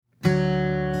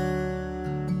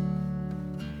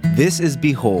This is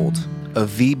Behold, a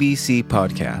VBC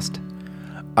podcast.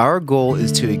 Our goal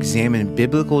is to examine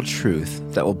biblical truth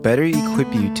that will better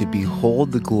equip you to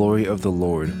behold the glory of the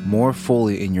Lord more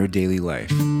fully in your daily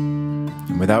life.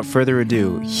 And without further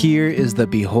ado, here is the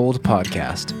Behold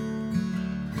podcast.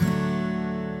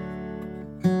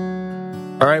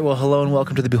 All right, well, hello and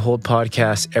welcome to the Behold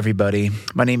podcast, everybody.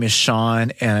 My name is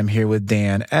Sean, and I'm here with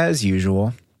Dan, as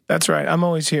usual. That's right. I'm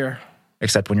always here.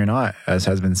 Except when you're not, as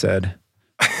has been said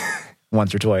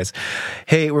once or twice.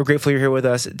 Hey, we're grateful you're here with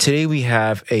us. Today we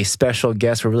have a special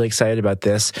guest. We're really excited about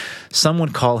this. Some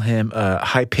would call him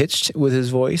high-pitched with his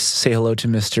voice. Say hello to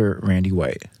Mr. Randy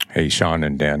White. Hey, Sean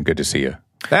and Dan, good to see you.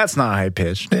 That's not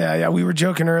high-pitched. Yeah. We were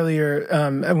joking earlier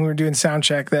when we were doing sound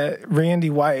check that Randy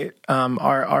White,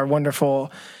 our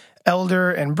wonderful elder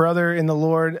and brother in the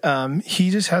Lord,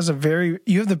 he just has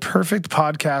you have the perfect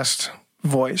podcast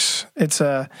voice. It's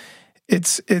a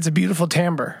beautiful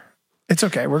timbre. It's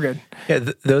okay. We're good. Yeah,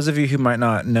 those of you who might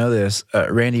not know this,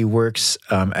 Randy works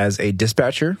as a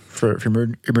dispatcher for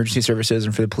emergency services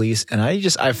and for the police. And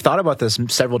I've thought about this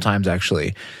several times,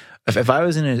 actually. If I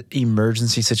was in an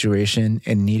emergency situation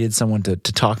and needed someone to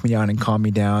talk me down and calm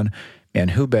me down, man,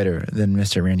 who better than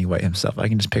Mr. Randy White himself? I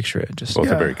can just picture it. Both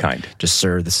are very kind. Just,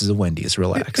 sir, this is a Wendy's.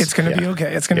 Relax. It's going to be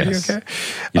okay. It's going to be okay.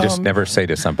 You just never say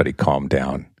to somebody, calm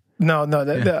down. No,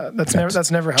 that's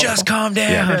never helpful. Just calm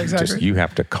down. Yeah, exactly. You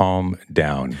have to calm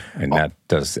down, and that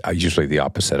does usually the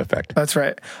opposite effect. That's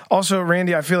right. Also,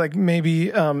 Randy, I feel like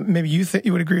maybe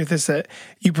you would agree with this, that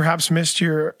you perhaps missed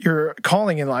your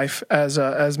calling in life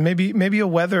as maybe a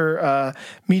weather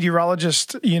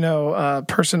meteorologist,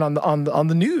 person on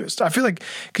the news. I feel like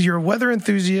because you're a weather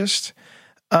enthusiast.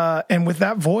 And with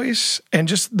that voice and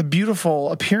just the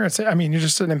beautiful appearance, I mean, you're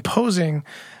just an imposing,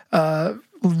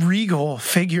 regal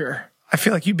figure. I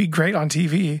feel like you'd be great on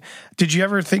TV. Did you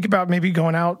ever think about maybe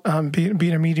going out,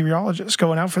 being a meteorologist,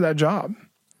 going out for that job?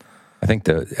 I think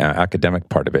the academic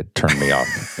part of it turned me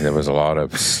off. There's a lot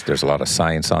of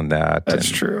science on that.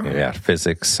 That's true. Yeah,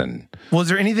 physics and. Well, is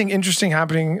there anything interesting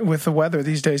happening with the weather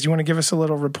these days? Do you want to give us a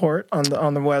little report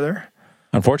on the weather?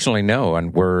 Unfortunately, no.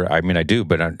 And I do,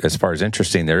 but as far as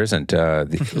interesting, there isn't.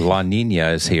 The La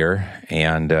Nina is here,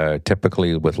 and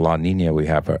typically with La Nina, we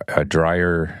have a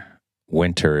drier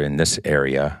winter in this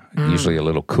area, usually a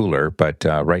little cooler. But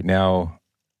right now,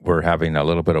 we're having a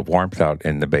little bit of warmth out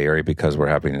in the Bay Area because we're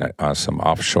having some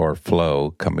offshore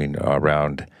flow coming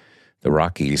around the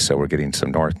Rockies. So we're getting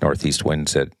some northeast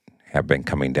winds that have been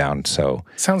coming down. So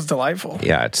sounds delightful.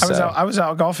 Yeah, I was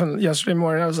out golfing yesterday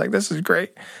morning. I was like, this is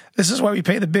great. This is why we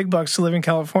pay the big bucks to live in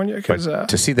California. But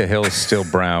to see the hills still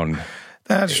brown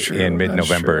that's true. In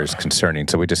mid-November is concerning.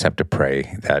 So we just have to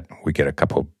pray that we get a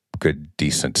couple good,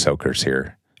 decent soakers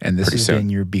here. And this has been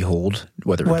your Behold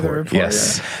weather report.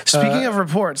 Yes. Yeah. Speaking of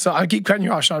reports, so I keep cutting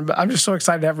you off, Sean, but I'm just so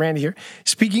excited to have Randy here.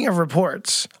 Speaking of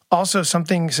reports, also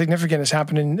something significant has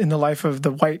happened in the life of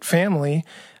the White family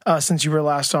since you were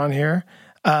last on here.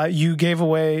 You gave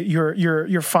away your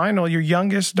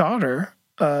youngest daughter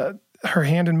her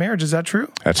hand in marriage. Is that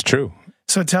true? That's true.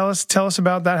 So tell us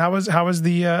about that. How was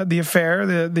the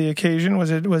affair, the occasion?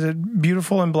 Was it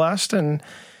beautiful and blessed? And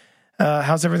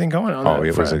how's everything going on?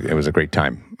 It was a great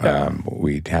time. Yeah.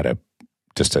 We had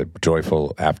just a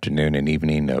joyful afternoon and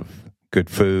evening of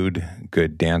good food,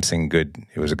 good dancing,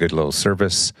 It was a good little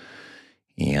service,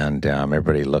 and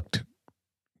everybody looked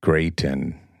great.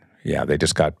 And yeah, they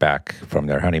just got back from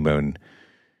their honeymoon,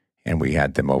 and we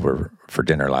had them over for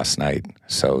dinner last night.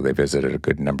 So they visited a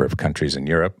good number of countries in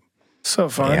Europe. So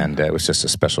fun. And it was just a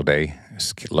special day.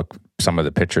 Some of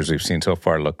the pictures we've seen so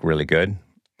far look really good,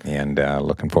 and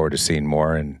looking forward to seeing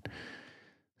more. And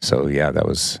so, yeah, that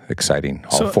was exciting.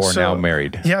 All four now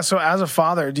married. Yeah, so as a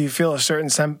father, do you feel a certain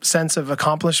sense of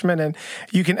accomplishment, and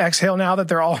you can exhale now that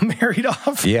they're all married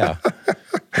off? Yeah.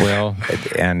 Well,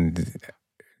 and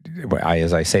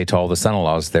as I say to all the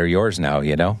son-in-laws, they're yours now,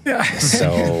 Yeah.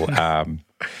 So,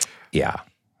 yeah.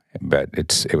 But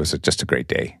it was just a great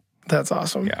day. That's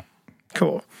awesome. Yeah.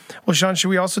 Cool. Well, Sean, should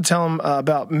we also tell them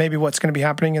about maybe what's going to be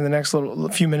happening in the next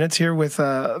few minutes here with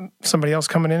somebody else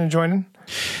coming in and joining?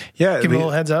 Yeah. Give a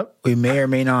little heads up. We may or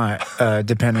may not,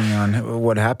 depending on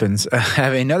what happens,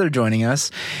 have another joining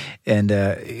us. And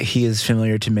he is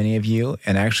familiar to many of you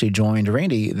and actually joined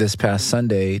Randy this past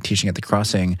Sunday teaching at the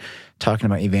Crossing, talking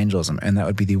about evangelism. And that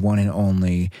would be the one and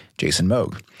only Jason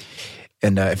Moog.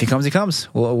 And if he comes, he comes.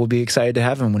 We'll be excited to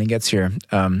have him when he gets here.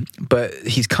 But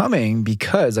he's coming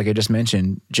because, like I just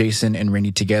mentioned, Jason and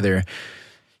Randy together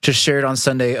just shared on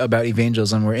Sunday about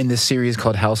evangelism. We're in this series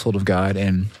called Household of God,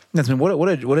 and that's been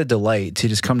what a delight to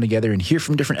just come together and hear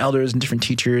from different elders and different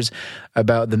teachers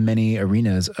about the many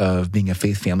arenas of being a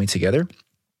faith family together.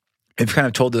 we've kind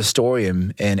of told this story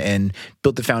and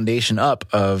built the foundation up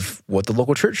of what the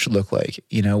local church should look like.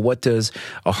 What does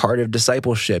a heart of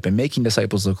discipleship and making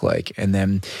disciples look like? And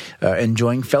then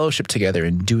enjoying fellowship together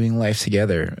and doing life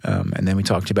together. And then we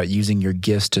talked about using your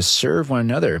gifts to serve one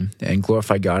another and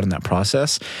glorify God in that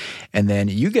process. And then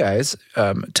you guys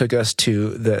took us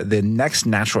to the next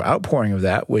natural outpouring of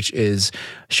that, which is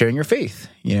sharing your faith,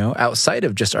 outside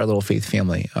of just our little faith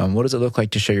family. What does it look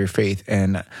like to share your faith?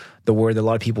 And the word that a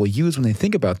lot of people use when they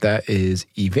think about that is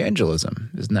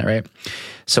evangelism. Isn't that right?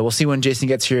 So we'll see when Jason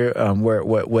gets here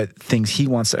what things he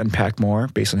wants to unpack more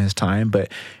based on his time.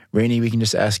 But Randy, we can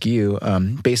just ask you,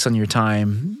 based on your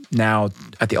time now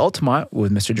at the Altamont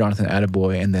with Mr. Jonathan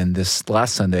Attaboy, and then this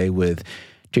last Sunday with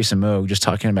Jason Moog, just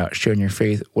talking about sharing your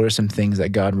faith, what are some things that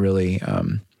God really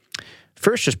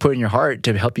first just put in your heart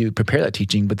to help you prepare that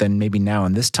teaching, but then maybe now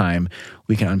in this time,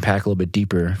 we can unpack a little bit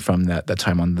deeper from that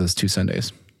time on those 2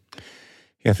 Sundays?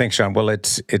 Yeah, thanks, Sean. Well,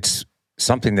 it's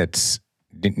something that's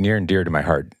near and dear to my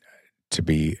heart, to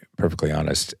be perfectly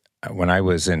honest. When I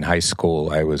was in high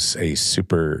school, I was a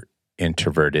super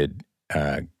introverted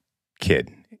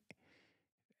kid.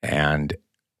 And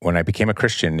when I became a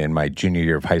Christian in my junior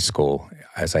year of high school,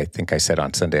 as I think I said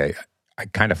on Sunday, I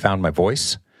kind of found my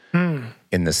voice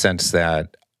in the sense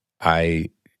that I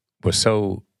was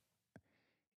so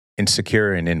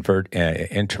insecure and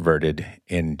introverted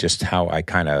in just how I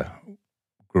kind of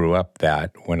grew up,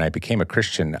 that when I became a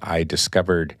Christian, I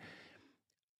discovered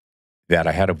that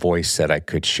I had a voice that I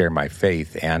could share my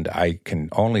faith, and I can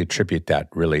only attribute that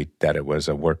it was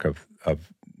a work of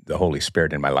the Holy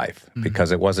Spirit in my life,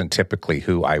 because it wasn't typically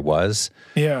who I was.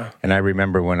 Yeah. And I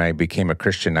remember when I became a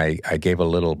Christian, I gave a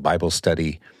little Bible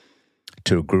study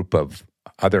to a group of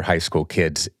other high school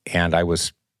kids, and I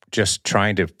was just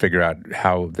trying to figure out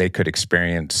how they could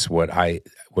experience what I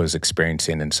was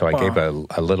experiencing. And so I gave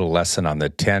a little lesson on the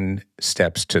 10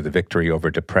 steps to the victory over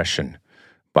depression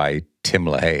by Tim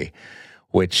LaHaye,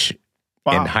 which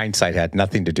in hindsight had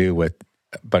nothing to do with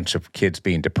a bunch of kids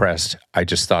being depressed. I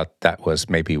just thought that was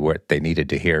maybe what they needed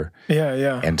to hear. Yeah,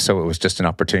 yeah. And so it was just an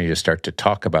opportunity to start to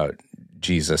talk about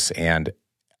Jesus. And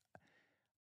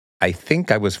I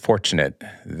think I was fortunate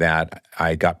that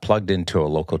I got plugged into a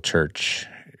local church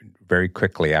very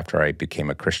quickly after I became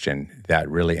a Christian that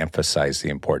really emphasized the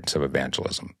importance of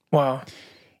evangelism. Wow.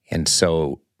 And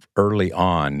so early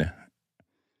on,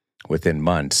 within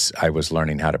months, I was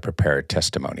learning how to prepare a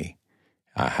testimony,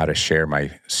 how to share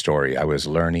my story. I was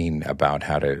learning about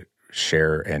how to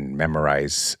share and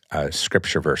memorize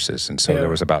scripture verses. And so there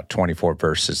was about 24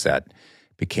 verses that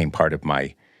became part of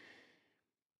my...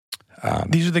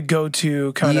 These are the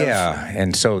go-to kind of... Yeah,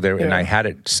 and so and I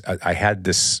had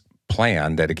this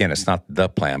plan that, again, it's not the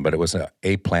plan, but it was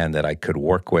a plan that I could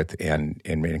work with and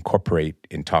incorporate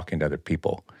in talking to other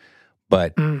people.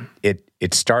 But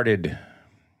it started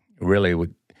really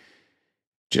with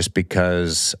just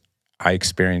because I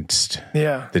experienced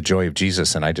the joy of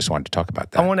Jesus, and I just wanted to talk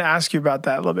about that. I want to ask you about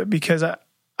that a little bit, because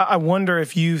I wonder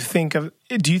if do you think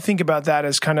about that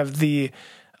as kind of the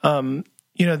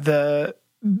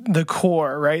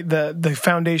core, right? The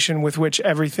foundation with which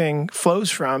everything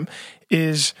flows from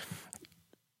is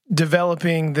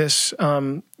developing this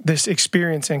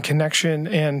experience and connection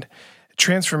and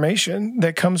transformation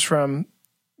that comes from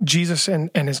Jesus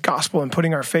and his gospel and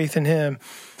putting our faith in him.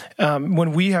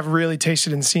 When we have really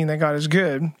tasted and seen that God is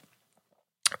good,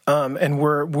 and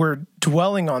we're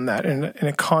dwelling on that in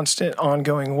a constant,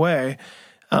 ongoing way,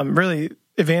 really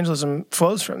evangelism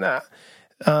flows from that.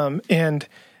 And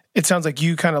it sounds like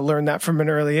you kind of learned that from an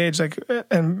early age,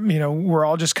 and we're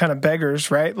all just kind of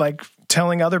beggars, right? Like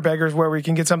telling other beggars where we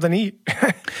can get something to eat,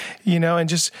 and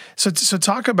just so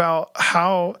talk about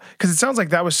how, because it sounds like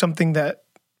that was something that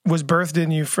was birthed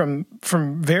in you from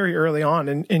very early on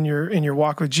in your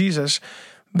walk with Jesus.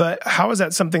 But how is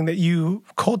that something that you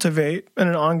cultivate in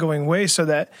an ongoing way so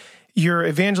that your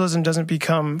evangelism doesn't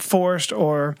become forced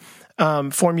or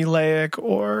formulaic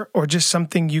or just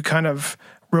something you kind of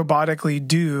robotically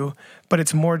do, but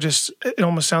it's more just, it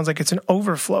almost sounds like it's an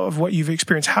overflow of what you've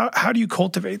experienced. How do you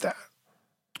cultivate that?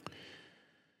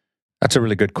 That's a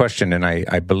really good question. And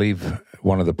I believe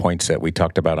one of the points that we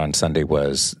talked about on Sunday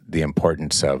was the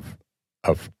importance of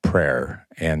prayer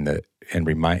and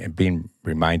being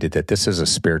reminded that this is a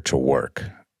spiritual work.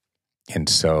 And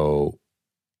so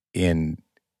in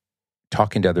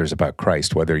talking to others about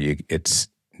Christ, and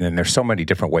there's so many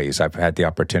different ways. I've had the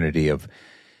opportunity of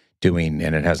doing,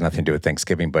 and it has nothing to do with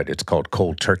Thanksgiving, but it's called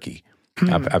cold turkey.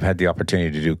 I've had the opportunity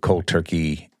to do cold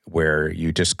turkey where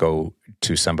you just go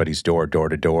to somebody's door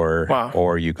to door,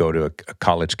 or you go to a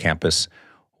college campus,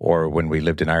 or when we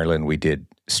lived in Ireland, we did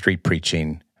street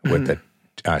preaching with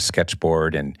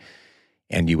sketchboard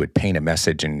and you would paint a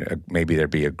message, and maybe there'd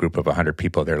be a group of 100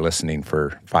 people there listening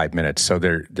for 5 minutes. So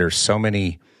there's so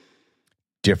many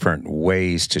different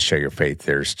ways to share your faith.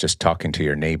 There's just talking to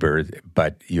your neighbor,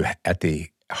 but you, at the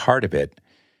heart of it,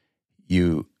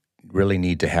 you really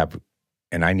need to have,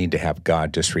 and I need to have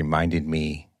God just reminding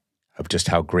me of just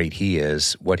how great He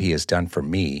is, what He has done for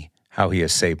me, how He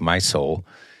has saved my soul,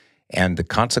 and the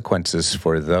consequences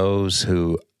for those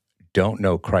who don't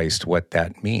know Christ, what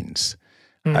that means.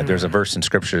 There's a verse in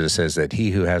Scripture that says that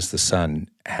he who has the Son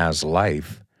has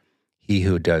life. He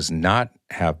who does not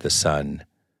have the Son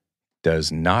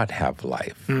does not have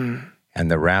life.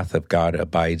 And the wrath of God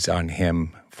abides on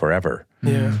him forever.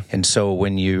 Yeah. And so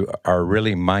when you are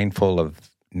really mindful of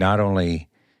not only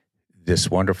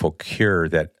this wonderful cure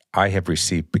that I have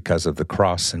received because of the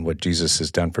cross and what Jesus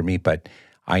has done for me, but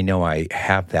I know I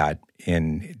have that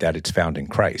in that it's found in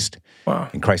Christ,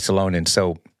 in Christ alone. And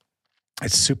so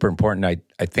it's super important.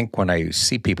 I think when I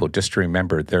see people, just to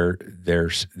remember their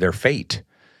fate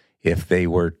if they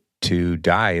were to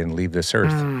die and leave this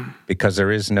earth, because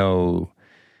there's not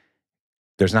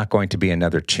going to be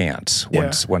another chance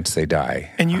once they die.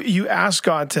 And you ask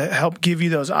God to help give you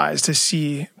those eyes to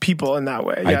see people in that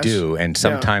way. Yes? I do. And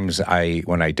sometimes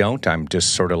when I don't, I'm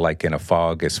just sort of like in a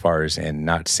fog as far as and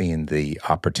not seeing the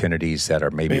opportunities that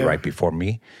are maybe right before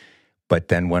me. But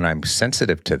then when I'm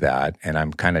sensitive to that and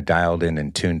I'm kind of dialed in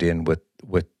and tuned in with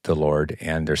the Lord,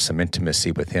 and there's some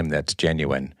intimacy with Him that's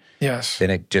genuine, then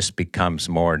it just becomes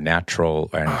more natural,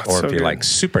 or if you like,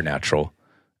 supernatural,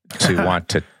 to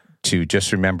want to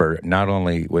just remember, not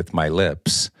only with my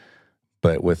lips,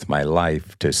 but with my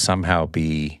life, to somehow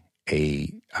be a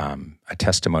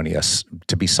testimony,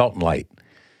 to be salt and light,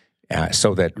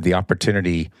 so that the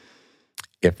opportunity,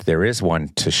 if there is one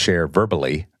to share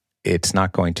verbally, it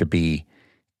isn't going to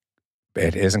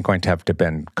have to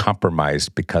been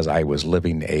compromised because I was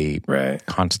living a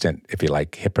constant, if you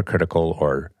like, hypocritical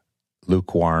or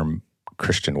lukewarm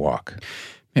Christian walk.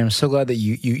 Man, I'm so glad that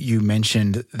you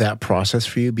mentioned that process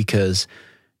for you, because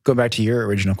going back to your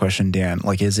original question, Dan,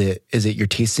 like, is it you're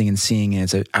tasting and seeing and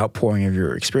it's an outpouring of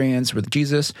your experience with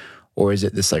Jesus, or is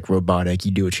it this like robotic,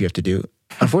 you do what you have to do?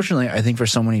 Unfortunately, I think for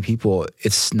so many people,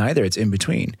 it's neither, it's in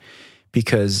between.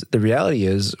 Because the reality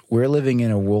is we're living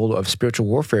in a world of spiritual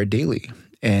warfare daily,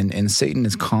 and Satan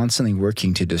is constantly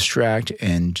working to distract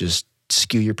and just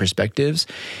skew your perspectives.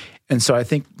 And so I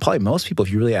think probably most people,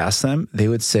 if you really ask them, they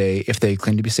would say, if they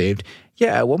claim to be saved,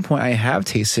 yeah, at one point I have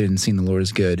tasted and seen the Lord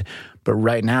is good, but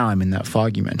right now I'm in that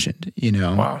fog you mentioned,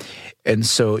 Wow. And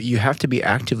so you have to be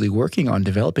actively working on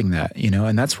developing that,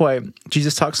 and that's why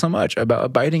Jesus talks so much about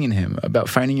abiding in Him, about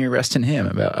finding your rest in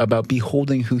Him, about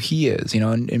beholding who He is,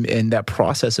 and that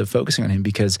process of focusing on Him,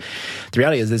 because the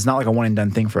reality is it's not like a one and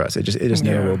done thing for us. It just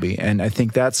never will be. And I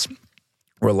think that's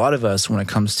where a lot of us, when it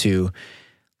comes to,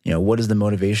 what is the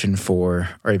motivation for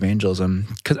our evangelism?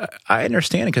 Because I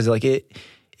understand it, because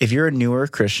if you're a newer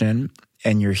Christian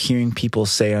and you're hearing people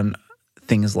say on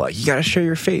things like, you got to share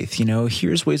your faith,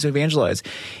 here's ways to evangelize,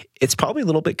 it's probably a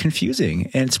little bit confusing,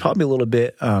 and it's probably a little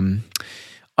bit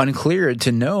unclear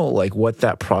to know like what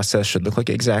that process should look like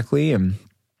exactly. And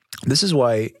this is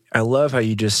why I love how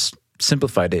you just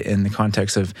simplified it in the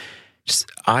context of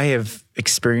just, I have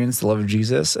experienced the love of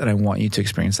Jesus, and I want you to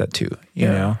experience that too, you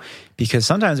know? Because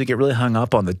sometimes we get really hung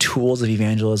up on the tools of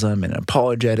evangelism and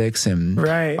apologetics and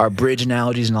our bridge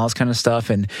analogies and all this kind of stuff.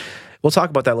 And we'll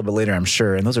talk about that a little bit later, I'm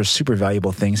sure. And those are super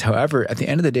valuable things. However, at the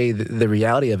end of the day, the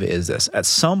reality of it is this. At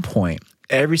some point,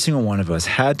 every single one of us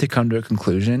had to come to a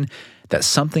conclusion that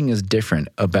something is different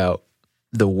about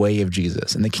the way of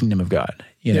Jesus and the kingdom of God,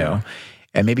 you know?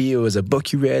 And maybe it was a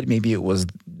book you read, maybe it was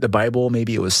the Bible,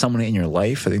 maybe it was someone in your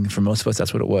life. I think for most of us,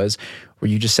 that's what it was,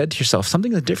 where you just said to yourself,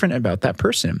 something is different about that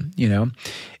person,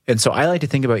 And so I like to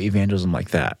think about evangelism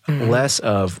like that, less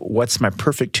of what's my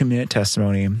perfect 2-minute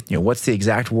testimony, what's the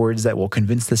exact words that will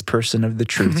convince this person of the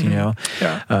truth,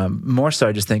 More so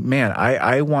I just think, man,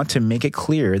 I want to make it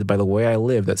clear that by the way I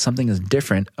live, that something is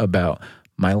different about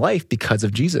my life because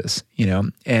of Jesus,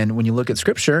 And when you look at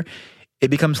Scripture, it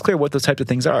becomes clear what those types of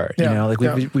things are.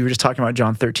 We were just talking about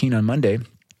John 13 on Monday,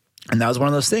 and that was one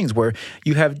of those things where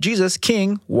you have Jesus,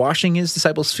 King, washing his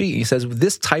disciples' feet. He says,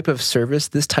 this type of service,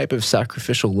 this type of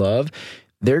sacrificial love,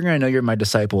 they're going to know you're my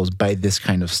disciples by this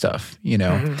kind of stuff,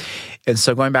 And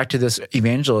so going back to this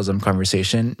evangelism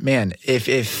conversation, man,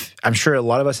 if I'm sure a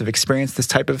lot of us have experienced this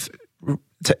type of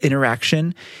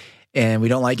interaction and we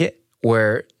don't like it,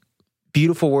 where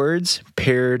beautiful words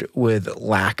paired with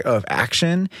lack of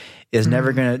action is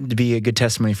never going to be a good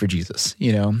testimony for Jesus.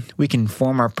 We can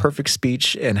form our perfect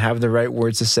speech and have the right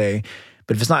words to say,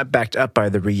 But if it's not backed up by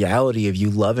the reality of you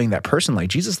loving that person like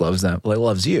Jesus loves them, like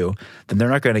loves you, then they're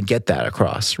not going to get that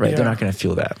across, right? Yeah. They're not going to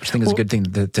feel that, which I think is a good thing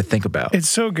to think about. It's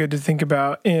so good to think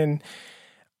about. And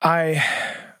I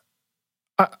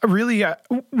really,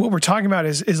 what we're talking about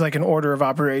is like an order of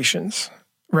operations,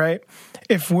 right?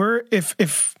 If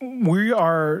we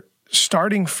are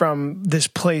starting from this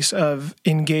place of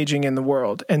engaging in the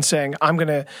world and saying, I'm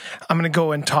gonna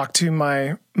go and talk to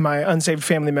my unsaved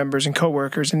family members and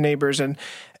coworkers and neighbors and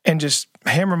just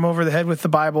hammer them over the head with the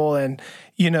Bible. And,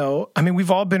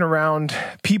 we've all been around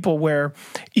people where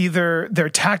either their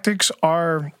tactics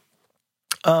are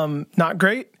not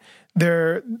great,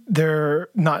 they're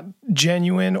not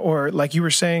genuine, or like you were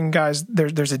saying, guys,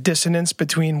 there's a dissonance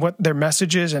between what their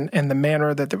message is and the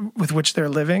manner with which they're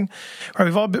living. Right?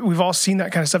 We've all seen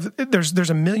that kind of stuff. There's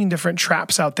a million different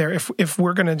traps out there. If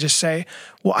we're going to just say,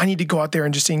 well, I need to go out there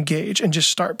and just engage and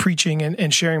just start preaching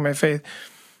and sharing my faith,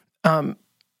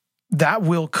 that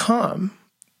will come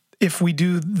if we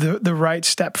do the right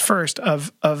step first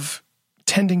of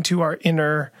tending to our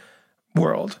inner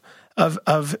world.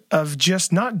 Of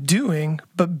just not doing,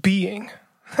 but being.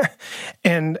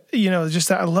 And, just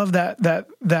that, I love that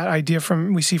idea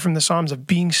we see from the Psalms of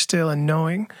being still and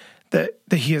knowing that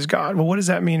he is God. Well, what does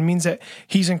that mean? It means that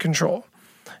he's in control.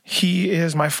 He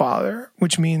is my Father,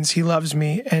 which means he loves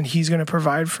me and he's going to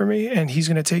provide for me and he's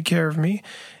going to take care of me.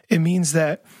 It means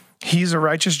that he's a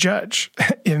righteous judge.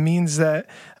 It means that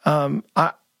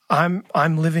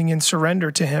I'm living in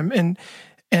surrender to him.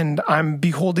 And I'm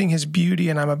beholding his beauty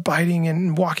and I'm abiding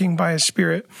and walking by his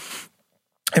Spirit.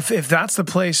 If that's the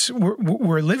place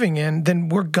we're living in, then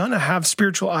we're going to have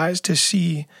spiritual eyes to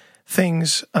see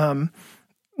things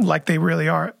like they really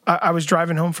are. I was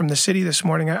driving home from the city this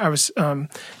morning. I was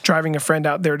driving a friend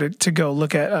out there to go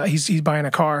look at, he's buying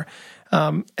a car.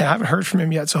 And I haven't heard from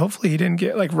him yet, so hopefully he didn't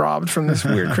get robbed from this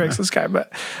weird Craigslist guy.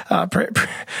 But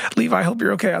Levi, I hope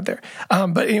you're okay out there.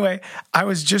 But anyway, I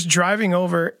was just driving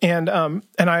over, and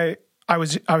I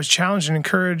was challenged and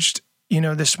encouraged,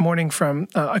 this morning from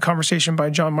a conversation by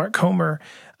John Mark Comer.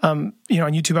 On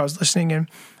YouTube, I was listening, and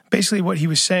basically what he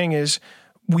was saying is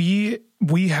we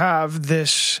have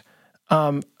this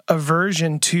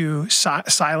aversion to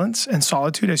silence and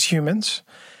solitude as humans.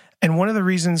 And one of the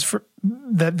reasons for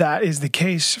that is the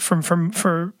case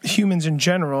for humans in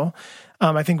general,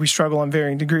 I think we struggle on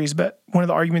varying degrees, but one of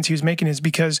the arguments he was making is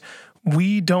because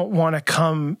we don't want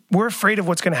to we're afraid of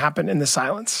what's going to happen in the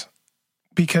silence,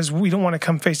 because we don't want to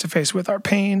come face to face with our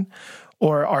pain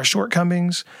or our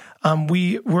shortcomings.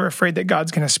 We're afraid that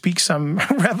God's going to speak some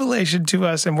revelation to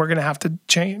us and we're going to have to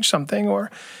change something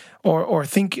or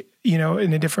think,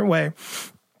 in a different way.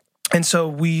 And so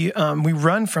we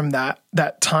run from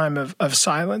that time of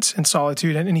silence and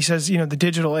solitude. And he says, the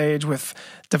digital age with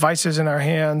devices in our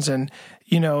hands and,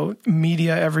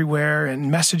 media everywhere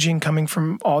and messaging coming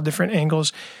from all different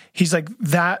angles. He's like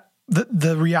that.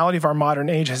 The reality of our modern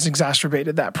age has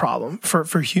exacerbated that problem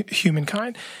for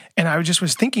humankind. And I just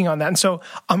was thinking on that. And so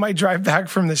on my drive back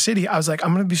from the city, I was like,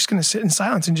 I'm just going to sit in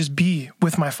silence and just be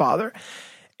with my Father.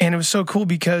 And it was so cool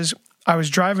because I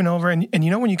was driving over, and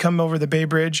when you come over the Bay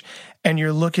Bridge and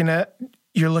you're looking at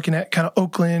kind of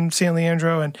Oakland, San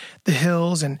Leandro, and the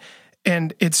hills, and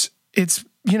it's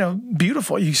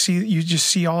beautiful. You just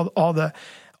see all the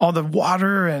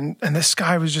water, and the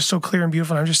sky was just so clear and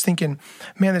beautiful. And I'm just thinking,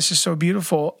 man, this is so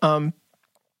beautiful.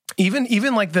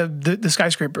 Even like the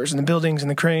skyscrapers and the buildings and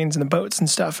the cranes and the boats and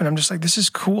stuff. And I'm just like, this is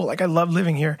cool. Like, I love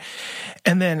living here.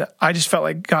 And then I just felt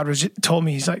like God told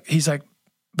me, he's like,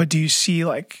 but do you see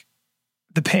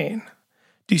the pain?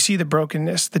 Do you see the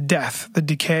brokenness, the death, the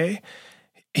decay?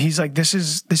 He's like, this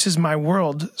is my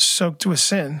world soaked with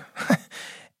sin.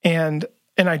 and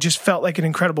I just felt like an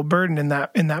incredible burden in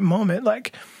that moment.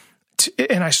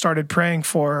 And I started praying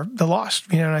for the lost,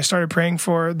 and I started praying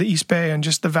for the East Bay and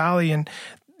just the Valley, and,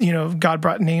 God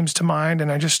brought names to mind,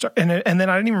 and and then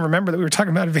I didn't even remember that we were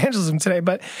talking about evangelism today,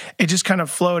 but it just kind of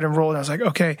flowed and rolled. And I was like,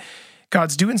 okay,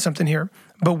 God's doing something here,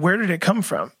 but where did it come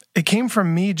from? It came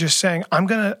from me just saying, I'm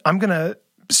gonna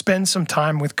spend some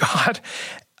time with God.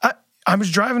 I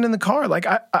was driving in the car.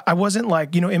 I wasn't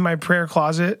in my prayer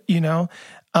closet, and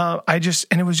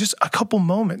it was just a couple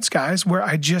moments, guys, where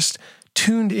I just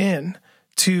tuned in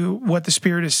to what the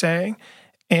Spirit is saying.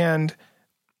 And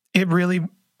it really,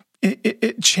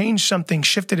 it changed something,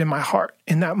 shifted in my heart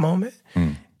in that moment.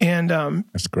 And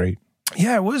that's great.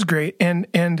 Yeah, it was great.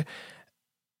 And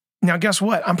now guess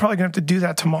what? I'm probably gonna have to do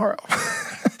that tomorrow.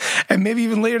 And maybe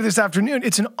even later this afternoon.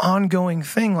 It's an ongoing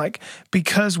thing,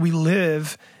 because we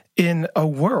live in a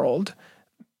world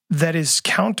that is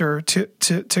counter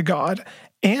to God,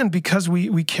 and because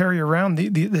we carry around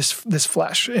this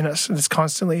flesh in us that's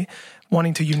constantly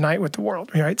wanting to unite with the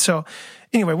world, right? So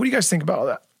anyway, what do you guys think about all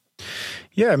that?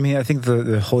 Yeah, I mean, I think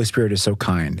the Holy Spirit is so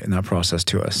kind in that process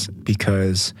to us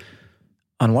because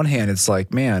on one hand, it's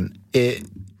like, man,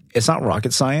 it's not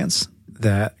rocket science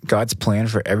that God's plan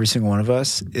for every single one of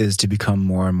us is to become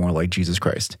more and more like Jesus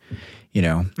Christ, you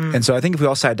know? And so I think if we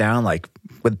all sat down like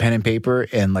with pen and paper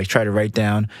and like try to write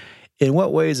down, in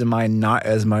what ways am I not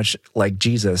as much like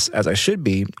Jesus as I should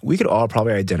be, we could all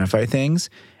probably identify things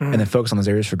and then focus on those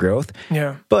areas for growth.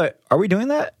 Yeah. But are we doing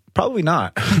that? Probably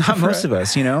not. Not most of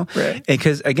us, you know? Right.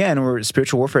 Because again,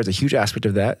 spiritual warfare is a huge aspect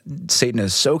of that. Satan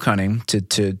is so cunning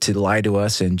to lie to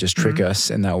us and just trick us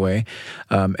in that way.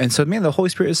 And so, man, the Holy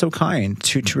Spirit is so kind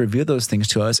to reveal those things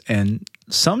to us. And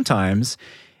sometimes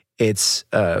it's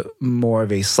more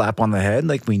of a slap on the head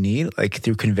like we need, like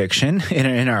through conviction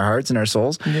in our hearts and our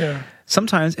souls. Yeah.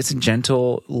 Sometimes it's a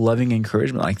gentle, loving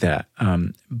encouragement like that.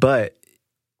 But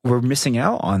we're missing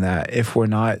out on that if we're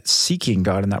not seeking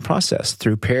God in that process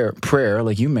through prayer,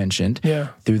 like you mentioned,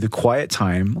 through the quiet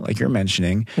time, like you're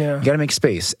mentioning. You got to make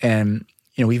space. And,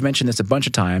 you know, we've mentioned this a bunch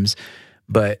of times,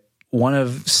 but one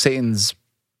of Satan's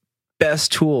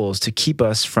best tools to keep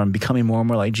us from becoming more and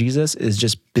more like Jesus is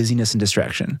just busyness and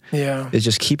distraction. It's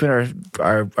just keeping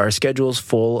our schedules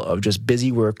full of just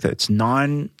busy work that's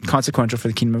non-consequential for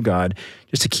the kingdom of God,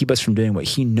 just to keep us from doing what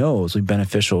he knows will be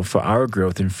beneficial for our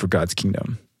growth and for God's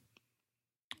kingdom.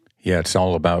 Yeah, it's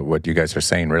all about what you guys are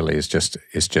saying. Really, is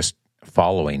just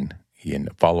following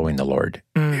the Lord,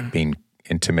 being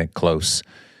intimate, close,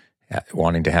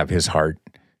 wanting to have His heart,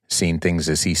 seeing things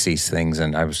as He sees things.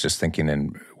 And I was just thinking,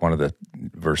 in one of the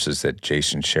verses that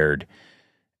Jason shared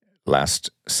last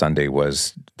Sunday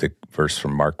was the verse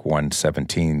from Mark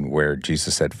 1:17, where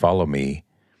Jesus said, "Follow me,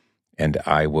 and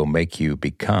I will make you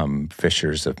become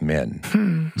fishers of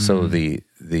men." So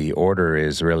the order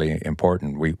is really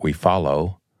important. We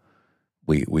follow.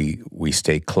 We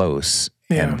stay close,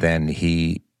 and then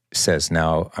he says,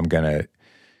 "Now I'm going to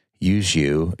use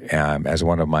you as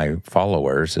one of my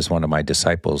followers, as one of my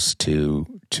disciples." To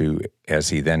as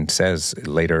he then says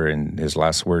later in his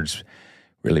last words,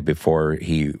 really before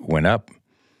he went up,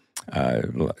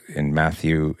 in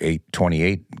Matthew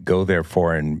 8:28, "Go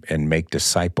therefore and make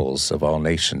disciples of all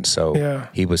nations." So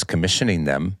he was commissioning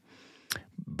them.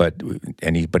 But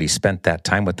he spent that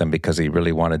time with them because he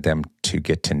really wanted them to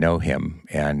get to know him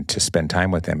and to spend time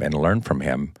with him and learn from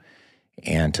him.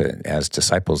 And as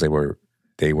disciples,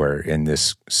 they were in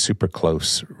this super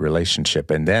close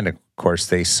relationship. And then, of course,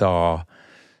 they saw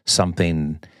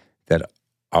something that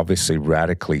obviously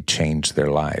radically changed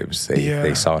their lives.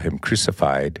 They saw him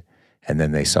crucified, and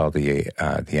then they saw the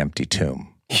empty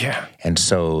tomb. Yeah. And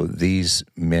so these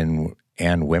men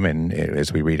and women,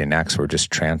 as we read in Acts, were just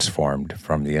transformed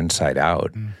from the inside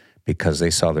out because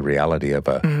they saw the reality of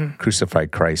a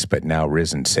crucified Christ, but now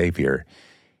risen Savior.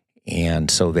 And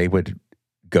so they would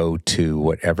go to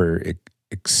whatever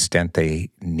extent they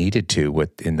needed to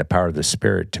within the power of the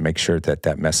Spirit to make sure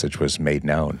that message was made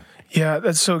known. Yeah,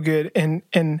 that's so good.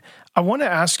 And I want to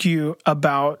ask you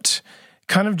about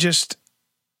kind of just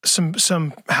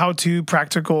some how-to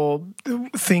practical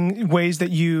ways that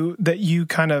you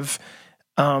kind of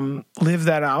live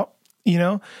that out, you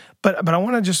know? But I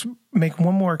want to just make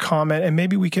one more comment, and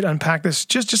maybe we could unpack this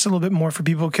just a little bit more for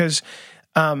people, because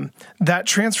that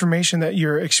transformation that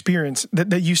you're experienced,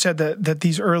 that you said that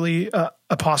these early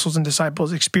apostles and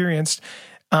disciples experienced,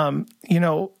 you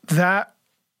know, that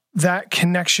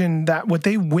connection, that what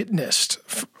they witnessed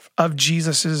of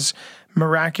Jesus's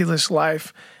miraculous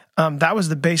life, that was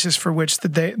the basis for which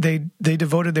that they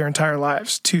devoted their entire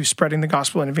lives to spreading the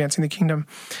gospel and advancing the kingdom.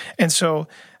 And so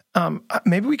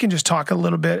maybe we can just talk a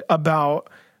little bit about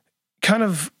kind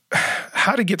of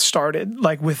how to get started,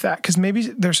 like with that, because maybe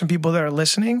there's some people that are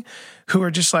listening who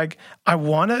are just like, I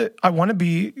want to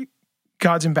be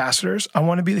God's ambassadors. I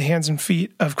want to be the hands and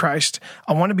feet of Christ.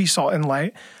 I want to be salt and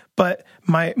light, but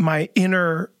my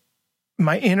inner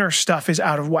stuff is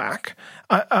out of whack.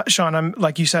 Sean, I'm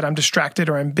like you said, I'm distracted,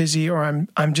 or I'm busy, or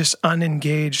I'm just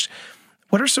unengaged.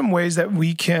 What are some ways that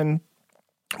we can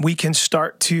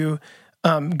start to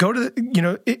go to, you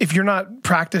know, if you're not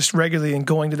practiced regularly in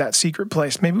going to that secret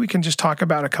place, maybe we can just talk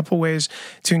about a couple ways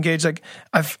to engage. Like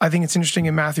I think it's interesting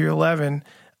in Matthew 11,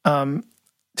 the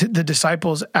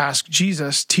disciples ask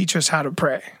Jesus, teach us how to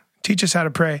pray. Teach us how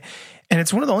to pray. And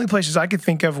it's one of the only places I could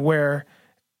think of where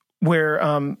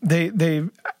they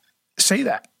say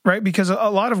that, right? Because a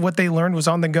lot of what they learned was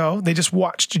on the go. They just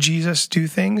watched Jesus do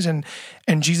things, and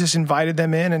Jesus invited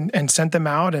them in and sent them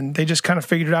out, and they just kind of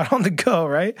figured it out on the go,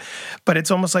 right? But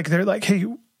it's almost like they're like, hey,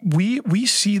 we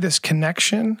see this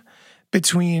connection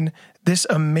between this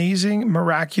amazing,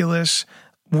 miraculous,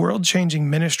 world-changing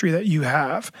ministry that you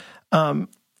have.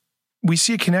 We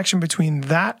see a connection between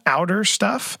that outer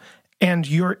stuff and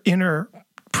your inner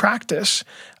practice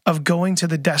of going to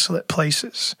the desolate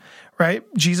places, right?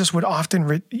 Jesus would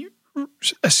often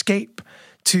escape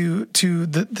to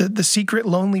the secret,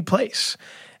 lonely place.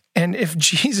 And if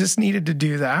Jesus needed to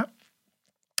do that,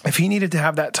 if he needed to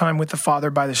have that time with the Father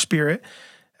by the Spirit,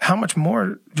 how much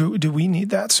more do we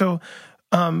need that? So,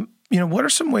 what are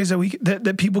some ways that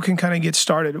that people can kind of get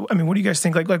started? I mean, what do you guys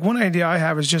think? Like one idea I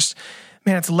have is just,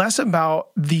 man, it's less about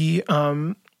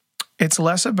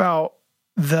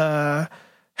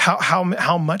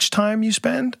how much time you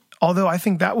spend, although I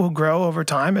think that will grow over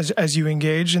time as you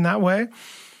engage in that way.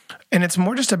 And it's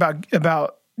more just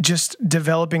about just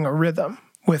developing a rhythm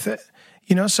with it.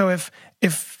 So if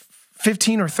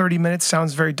 15 or 30 minutes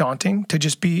sounds very daunting to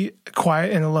just be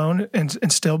quiet and alone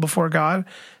and still before God,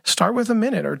 start with a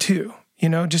minute or two,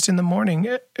 just in the morning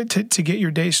to get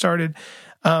your day started.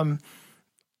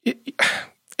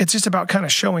 It's just about kind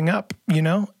of showing up,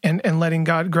 and letting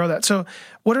God grow that. So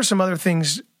what are some other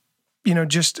things,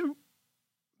 just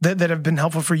that have been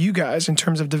helpful for you guys in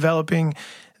terms of developing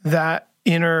that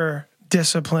inner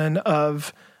discipline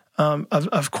of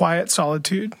quiet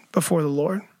solitude before the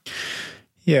Lord?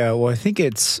 Yeah, well, I think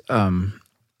it's, when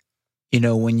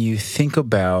you think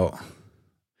about,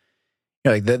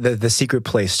 like the secret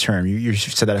place term, you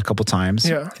said that a couple times.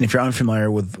 Yeah. And if you're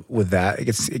unfamiliar with that,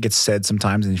 it gets said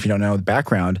sometimes. And if you don't know the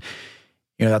background,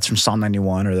 that's from Psalm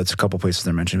 91, or that's a couple places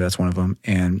they're mentioned, but that's one of them.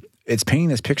 And it's painting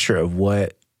this picture of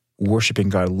what worshiping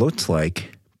God looked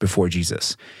like before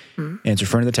Jesus. Mm-hmm. And it's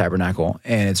referring to the tabernacle,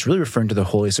 and it's really referring to the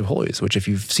holiest of holies, which if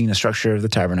you've seen a structure of the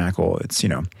tabernacle, it's,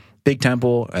 big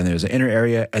temple, and there's an inner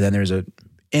area, and then there's a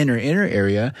inner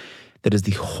area that is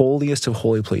the holiest of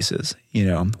holy places,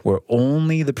 where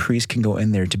only the priest can go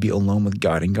in there to be alone with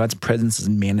God, and God's presence is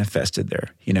manifested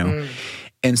there,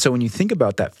 And so when you think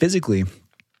about that physically,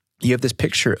 you have this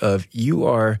picture of you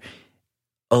are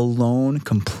alone,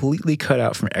 completely cut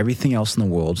out from everything else in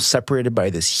the world, separated by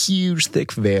this huge,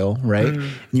 thick veil, right?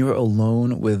 And you are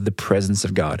alone with the presence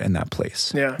of God in that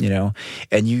place. Yeah.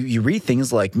 And you read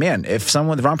things like, man, if the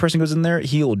wrong person goes in there,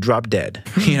 he'll drop dead.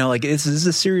 This is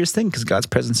a serious thing because God's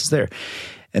presence is there.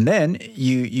 And then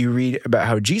you read about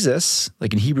how Jesus,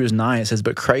 like in Hebrews 9, it says,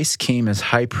 but Christ came as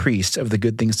high priest of the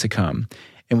good things to come,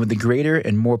 and with the greater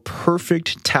and more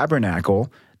perfect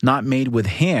tabernacle, not made with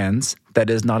hands, that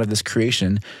is not of this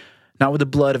creation, not with the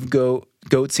blood of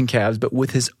goats and calves, but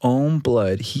with his own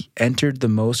blood, he entered the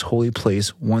most holy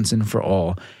place once and for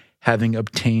all, having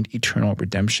obtained eternal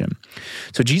redemption.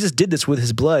 So Jesus did this with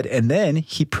his blood, and then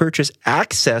he purchased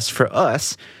access for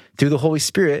us through the Holy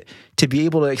Spirit to be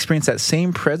able to experience that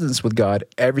same presence with God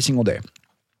every single day.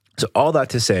 So all that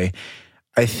to say,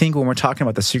 I think when we're talking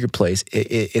about the secret place,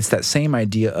 it's that same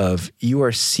idea of you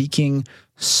are seeking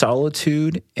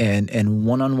solitude and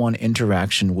one-on-one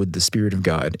interaction with the Spirit of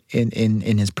God in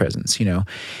his presence,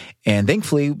 And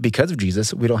thankfully, because of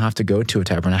Jesus, we don't have to go to a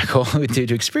tabernacle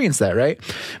to experience that, right?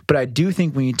 But I do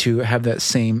think we need to have that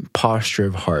same posture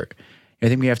of heart. I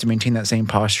think we have to maintain that same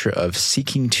posture of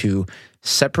seeking to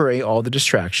separate all the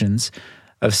distractions,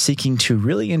 of seeking to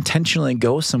really intentionally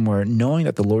go somewhere, knowing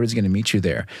that the Lord is going to meet you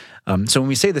there. So when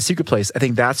we say the secret place, I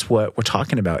think that's what we're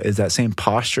talking about, is that same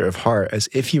posture of heart as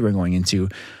if you were going into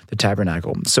the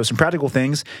tabernacle. So some practical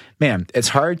things, man, it's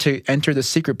hard to enter the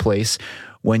secret place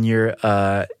when you're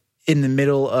in the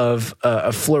middle of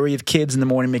a flurry of kids in the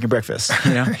morning making breakfast.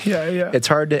 Yeah. It's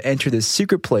hard to enter this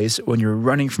secret place when you're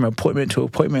running from appointment to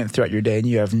appointment throughout your day and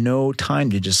you have no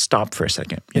time to just stop for a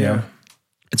second, you know?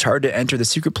 It's hard to enter the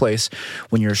secret place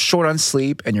when you're short on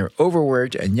sleep and you're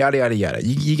overworked and yada, yada, yada.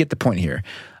 You get the point here.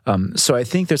 So I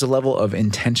think there's a level of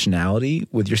intentionality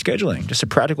with your scheduling, just a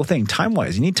practical thing.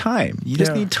 Time-wise, you need time. You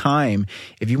just need time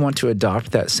if you want to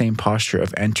adopt that same posture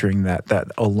of entering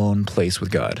that alone place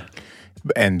with God.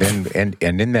 And then,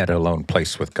 and in that alone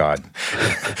place with God.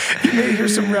 You may hear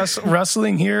some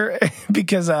rustling here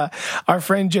because our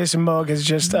friend Jason Moog has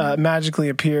just magically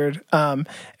appeared, and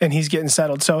he's getting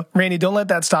settled. So, Randy, don't let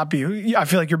that stop you. I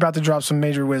feel like you're about to drop some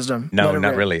major wisdom. No,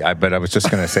 not really. But I was just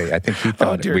going to say, I think he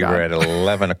thought we God. were at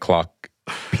 11 o'clock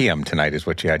p.m. tonight is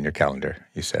what you had in your calendar,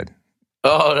 you said.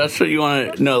 Oh, that's what you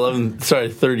want to... No,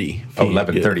 30. Oh,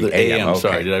 11:30 a.m. Okay.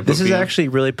 Sorry, did I put This is PM? actually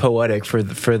really poetic for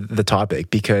the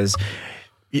topic, because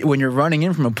when you're running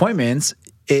in from appointments,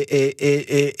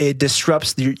 it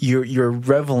disrupts your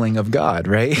reveling of God,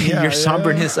 right? Yeah, your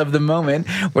somberness of the moment.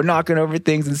 We're knocking over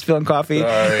things and spilling coffee.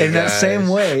 Sorry, in that guys. same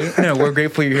way. No, we're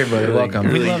grateful you're here, brother.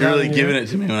 Welcome. You're love really having giving you. it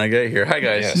to me when I get here. Hi,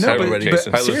 guys. Yes. Hi, No, everybody.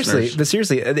 Jason. Hi, seriously,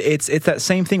 listeners. it's that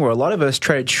same thing where a lot of us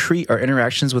try to treat our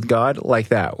interactions with God like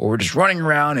that, where we're just running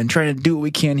around and trying to do what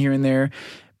we can here and there.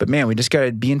 But man, we just got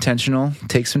to be intentional,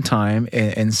 take some time,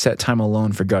 and set time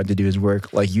alone for God to do His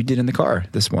work, like you did in the car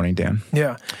this morning, Dan.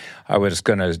 Yeah. I was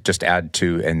going to just add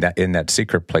to, in that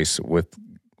secret place with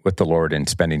the Lord and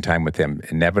spending time with Him,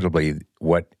 inevitably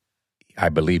what I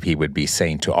believe He would be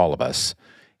saying to all of us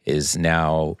is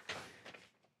now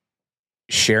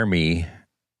share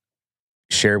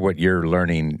what you're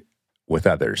learning with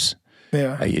others.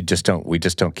 Yeah. We just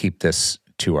don't keep this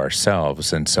to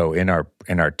ourselves. And so in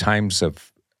our times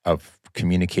of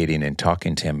communicating and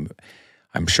talking to Him,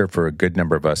 I'm sure for a good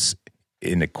number of us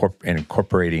in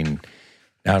incorporating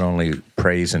not only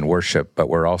praise and worship, but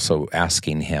we're also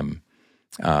asking Him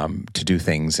to do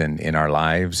things in our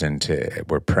lives, and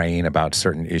we're praying about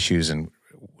certain issues. And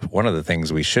one of the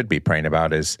things we should be praying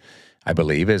about is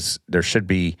there should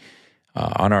be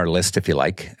on our list, if you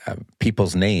like,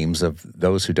 people's names of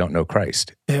those who don't know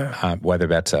Christ. Yeah. Whether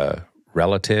that's a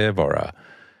relative or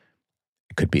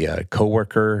it could be a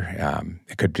coworker.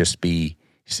 It could just be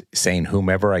saying,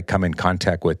 whomever I come in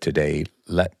contact with today,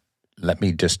 let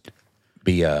me just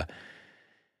be a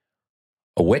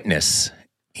witness.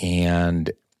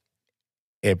 And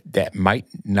if that might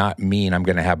not mean I'm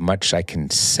going to have much I can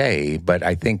say, but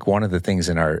I think one of the things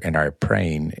in our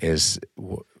praying is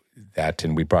that,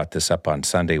 and we brought this up on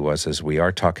Sunday, was as we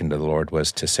are talking to the Lord,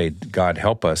 was to say, God,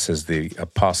 help us as the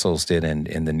apostles did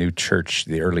in the new church,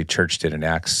 the early church did in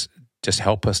Acts. Just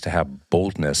help us to have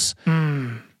boldness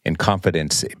and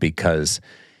confidence, because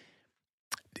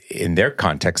in their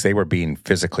context, they were being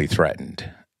physically threatened.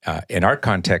 In our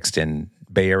context, in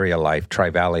Bay Area life,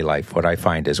 Tri-Valley life, what I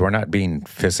find is we're not being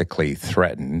physically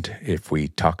threatened if we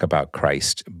talk about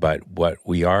Christ, but what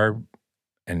we are,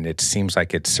 and it seems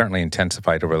like it's certainly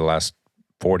intensified over the last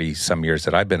 40-some years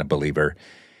that I've been a believer,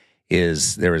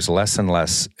 is there is less and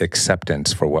less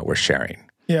acceptance for what we're sharing.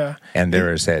 Yeah. And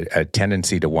there is a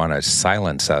tendency to want to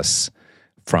silence us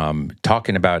from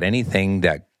talking about anything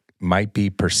that might be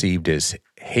perceived as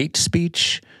hate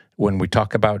speech. When we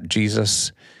talk about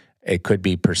Jesus, it could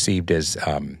be perceived as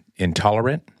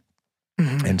intolerant.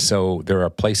 Mm-hmm. And so there are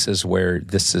places where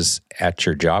this is at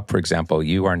your job, for example,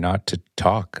 you are not to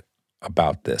talk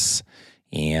about this.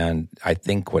 And I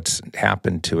think what's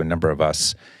happened to a number of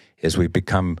us is we've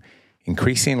become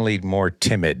increasingly more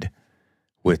timid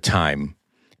with time,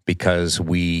 because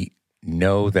we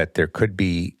know that there could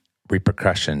be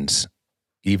repercussions,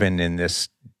 even in this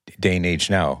day and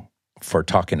age now, for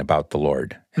talking about the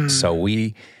Lord. And so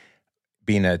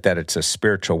being that it's a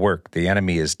spiritual work, the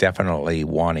enemy is definitely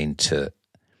wanting to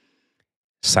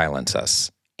silence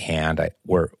us. And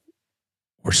we're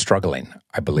struggling,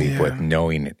 I believe, with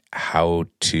knowing how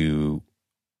to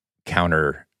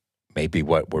counter maybe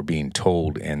what we're being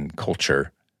told in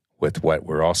culture with what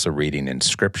we're also reading in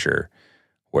Scripture,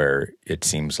 where it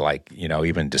seems like,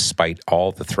 even despite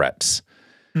all the threats,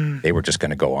 they were just going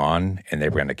to go on, and they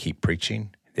were going to keep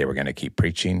preaching. They were going to keep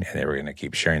preaching, and they were going to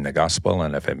keep sharing the gospel.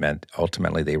 And if it meant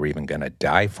ultimately they were even going to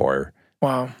die for,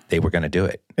 they were going to do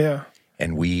it. Yeah.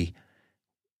 And we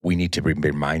need to be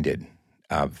reminded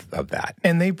of that.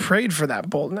 And they prayed for that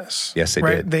boldness. Yes, they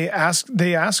right? did. They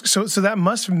asked. So that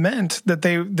must have meant that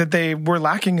they were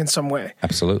lacking in some way.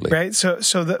 Absolutely. Right. So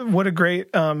what a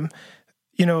great,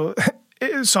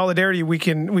 solidarity we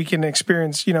can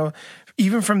experience,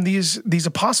 even from these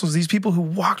apostles, these people who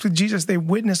walked with Jesus. They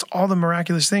witnessed all the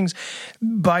miraculous things.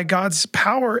 By God's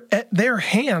power at their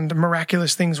hand,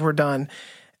 miraculous things were done.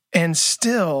 And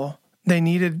still they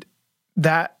needed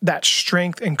that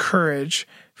strength and courage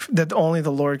that only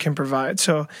the Lord can provide.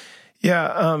 So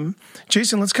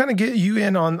Jason, let's kind of get you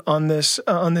in on this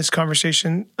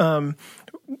conversation.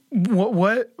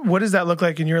 What does that look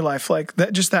like in your life? Like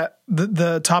that, just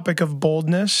the topic of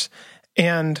boldness,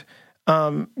 and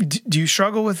do you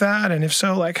struggle with that? And if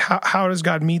so, like how does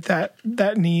God meet that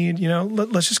need?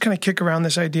 Let's just kind of kick around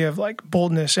this idea of like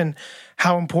boldness and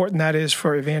how important that is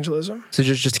for evangelism. So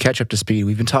just to catch up to speed,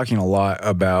 we've been talking a lot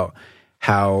about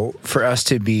how for us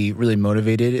to be really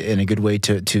motivated in a good way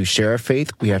to share our faith,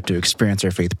 we have to experience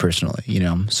our faith personally,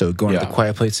 So going to the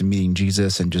quiet place and meeting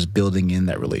Jesus and just building in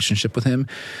that relationship with Him.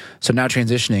 So now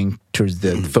transitioning towards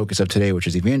the focus of today, which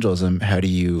is evagelism, how do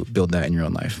you build that in your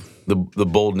own life? The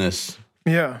boldness.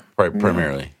 Yeah.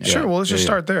 Primarily. Yeah. Sure. Well, let's just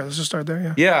start there.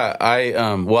 Yeah. Yeah.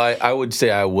 I would say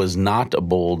I was not a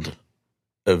bold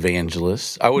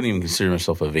evangelists. I wouldn't even consider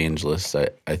myself evangelist.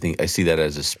 I think I see that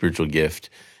as a spiritual gift,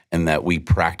 and that we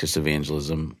practice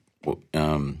evangelism,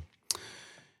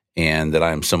 and that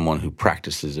I am someone who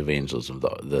practices evangelism.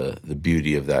 The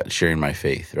beauty of that, sharing my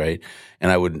faith, right?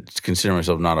 And I would consider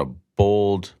myself not a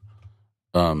bold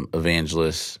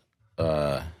evangelist.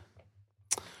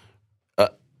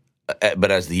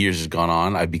 But as the years has gone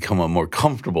on, I've become a more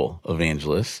comfortable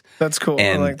evangelist. That's cool.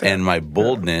 And, I like that. And my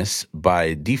boldness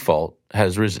by default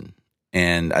has risen.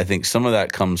 And I think some of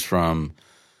that comes from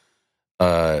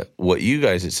what you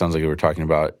guys, it sounds like we were talking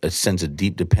about, a sense of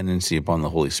deep dependency upon the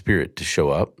Holy Spirit to show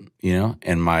up,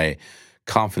 and my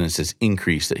confidence has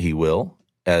increased that he will,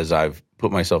 as I've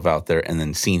put myself out there and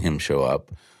then seen him show up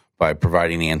by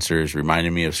providing answers,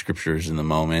 reminding me of scriptures in the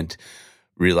moment,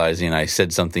 realizing I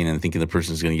said something and thinking the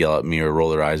person's going to yell at me or roll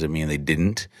their eyes at me, and they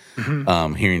didn't.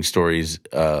 Mm-hmm. Hearing stories,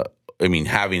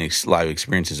 having live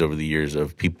experiences over the years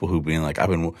of people who being like,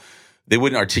 they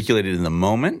wouldn't articulate it in the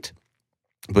moment,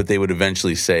 but they would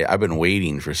eventually say, I've been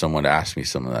waiting for someone to ask me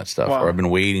some of that stuff, or I've been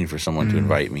waiting for someone to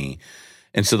invite me.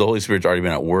 And so the Holy Spirit's already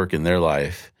been at work in their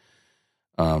life,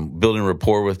 building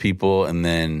rapport with people, and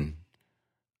then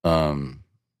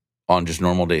on just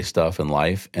normal day stuff in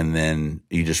life, and then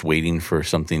you just waiting for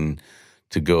something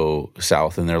to go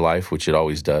south in their life, which it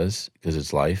always does because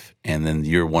it's life. And then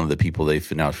you're one of the people they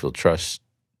now feel trust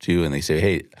to, and they say,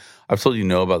 hey, I've told you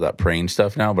no about that praying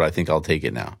stuff now, but I think I'll take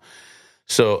it now.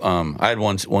 So I had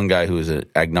one guy who was an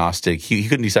agnostic. He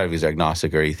couldn't decide if he was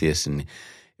agnostic or atheist, and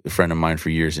a friend of mine for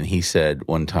years, and he said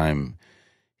one time,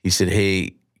 he said,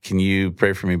 hey, can you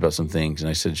pray for me about some things? And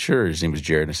I said, sure. His name was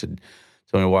Jared. And I said,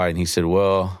 tell me why. And he said,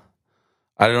 well,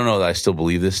 I don't know that I still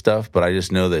believe this stuff, but I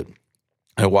just know that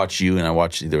I watch you, and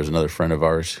there was another friend of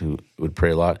ours who would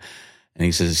pray a lot. And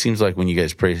he says, it seems like when you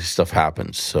guys pray, stuff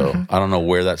happens. So I don't know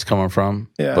where that's coming from,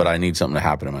 but I need something to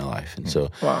happen in my life. And so,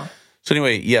 So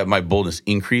anyway, my boldness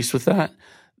increased with that.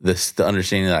 The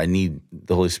understanding that I need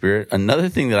the Holy Spirit. Another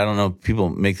thing that I don't know if people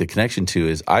make the connection to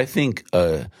is I think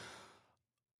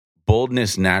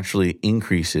boldness naturally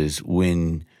increases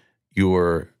when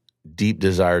your deep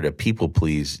desire to people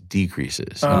please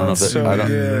decreases. I don't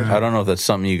know if that's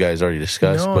something you guys already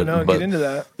discussed, but get into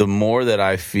that. The more that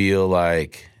I feel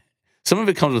like some of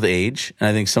it comes with age, and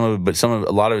I think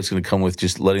a lot of it's going to come with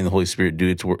just letting the Holy Spirit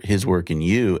do his work in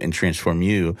you and transform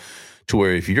you to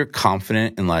where if you're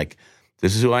confident and like,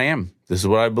 this is who I am, this is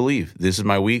what I believe, this is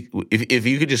my week. If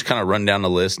you could just kind of run down the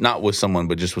list, not with someone,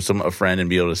 but just with a friend, and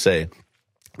be able to say,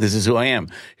 this is who I am.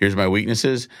 Here's my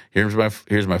weaknesses. Here's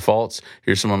my faults.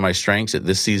 Here's some of my strengths at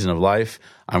this season of life.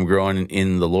 I'm growing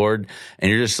in the Lord. And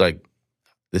you're just like,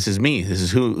 this is me. This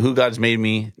is who God's made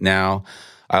me now.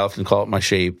 I often call it my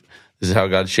shape. This is how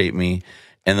God shaped me.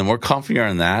 And the more confident you are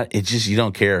in that, you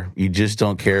don't care. You just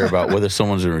don't care about whether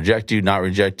someone's going to reject you, not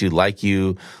reject you, like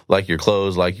your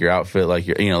clothes, like your outfit, like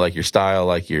your style,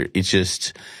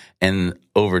 and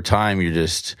over time you're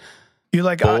just... You're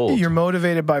like you're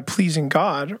motivated by pleasing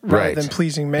God rather than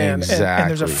pleasing man, exactly. and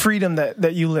there's a freedom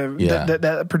that you live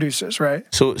that produces, right?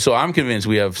 So I'm convinced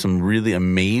we have some really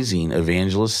amazing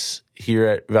evangelists here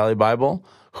at Valley Bible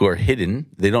who are hidden;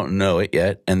 they don't know it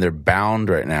yet, and they're bound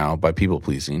right now by people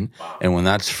pleasing. Wow. And when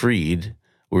that's freed,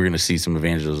 we're going to see some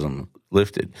evangelism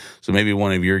lifted. So maybe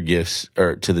one of your gifts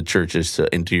to the church is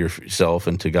into yourself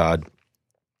and to God,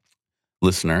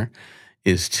 listener,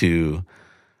 is to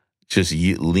just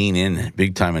lean in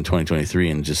big time in 2023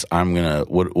 and just,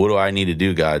 what do I need to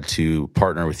do, God, to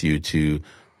partner with you to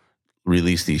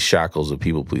release these shackles of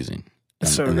people pleasing?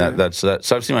 So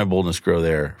I've seen my boldness grow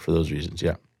there for those reasons.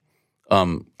 Yeah.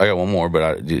 I got one more,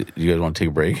 but do you guys want to take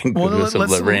a break? Well,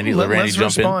 let Randy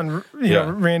jump in.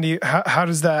 Randy, how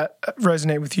does that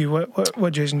resonate with you?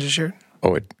 What Jason just shared?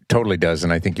 Oh, it totally does.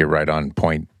 And I think you're right on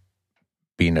point,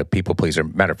 being a people pleaser.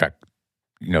 Matter of fact,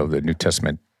 the New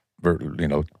Testament,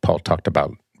 Paul talked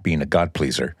about being a God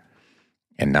pleaser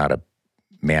and not a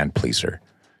man pleaser.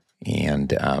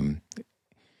 And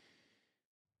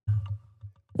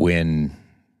when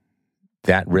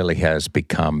that really has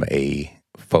become a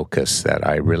focus, that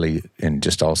I really, in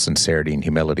just all sincerity and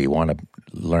humility, want to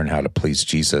learn how to please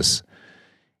Jesus.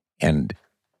 And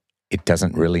it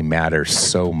doesn't really matter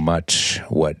so much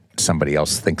what somebody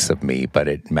else thinks of me, but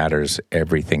it matters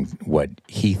everything what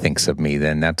he thinks of me,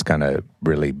 then that's going to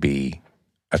really be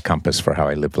a compass for how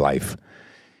I live life.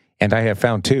 And I have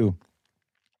found, too,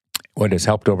 what has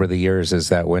helped over the years is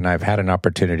that when I've had an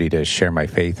opportunity to share my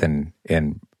faith and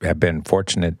have been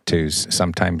fortunate to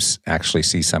sometimes actually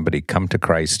see somebody come to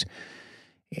Christ,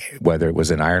 whether it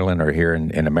was in Ireland or here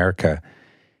in America,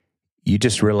 you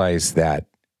just realize that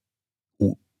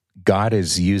God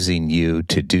is using you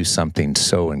to do something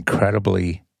so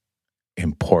incredibly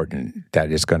important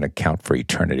that is going to count for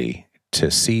eternity. To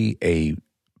see a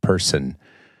person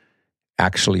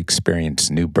actually experience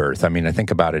new birth. I mean, I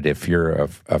think about it, if you're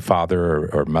a father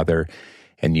or mother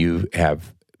and you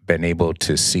have been able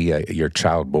to see your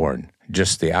child born,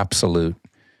 just the absolute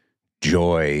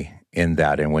joy in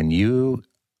that. And when you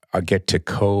get to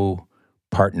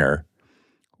co-partner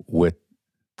with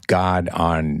God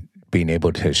on being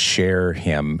able to share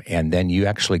him, and then you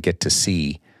actually get to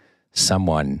see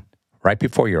someone right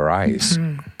before your eyes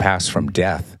pass from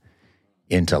death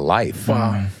into life,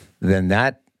 then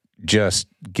that just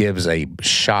gives a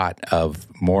shot of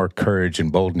more courage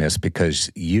and boldness, because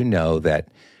you know that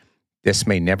this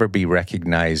may never be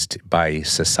recognized by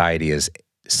society as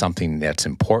something that's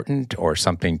important or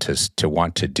something to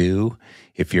want to do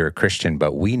if you're a Christian,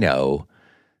 but we know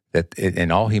that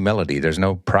in all humility, there's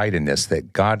no pride in this,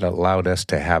 that God allowed us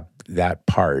to have that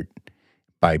part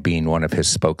by being one of his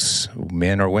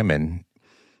spokesmen or women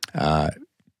to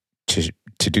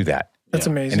do that. That's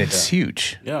amazing. And it's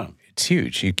huge. Yeah. It's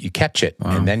huge. You catch it,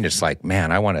 and then it's like,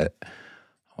 man, I want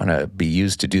to be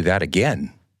used to do that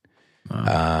again.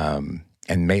 And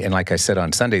like I said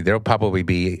on Sunday, there'll probably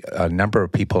be a number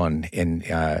of people in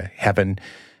heaven,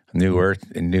 new earth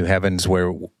and new heavens,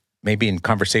 where maybe in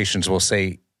conversations we'll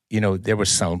say, there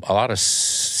was a lot of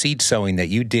seed sowing that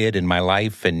you did in my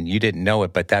life, and you didn't know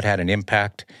it, but that had an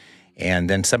impact. And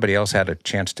then somebody else had a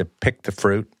chance to pick the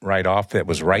fruit right off that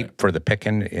was ripe for the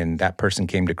picking, and that person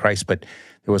came to Christ. But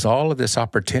there was all of this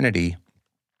opportunity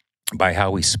by how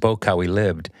we spoke, how we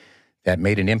lived, that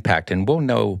made an impact. And we'll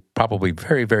know probably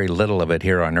very, very little of it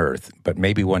here on earth, but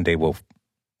maybe one day we'll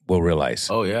realize.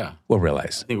 Oh, yeah. We'll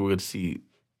realize. I think we're going to see.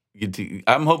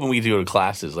 I'm hoping we get to go to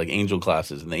classes, like angel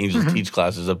classes, and the angels teach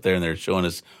classes up there, and they're showing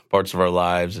us parts of our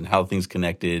lives and how things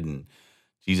connected, and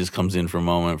Jesus comes in for a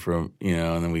moment, and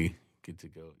then we get to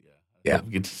go. Yeah.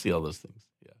 We get to see all those things.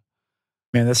 Yeah.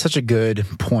 Man, that's such a good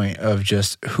point of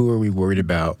just who are we worried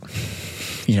about,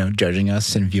 judging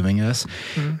us and viewing us.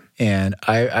 And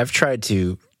I've tried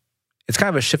to, it's kind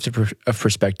of a shift of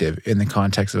perspective in the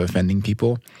context of offending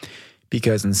people,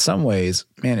 because in some ways,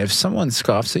 man, if someone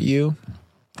scoffs at you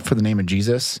for the name of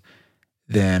Jesus,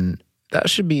 then that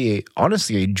should be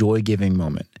honestly a joy-giving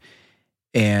moment.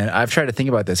 And I've tried to think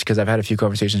about this because I've had a few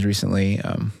conversations recently,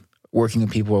 working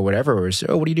with people or whatever, or say,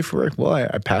 what do you do for work? Well,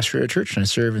 I pastor a church and I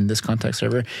serve in this context,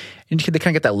 whatever. And they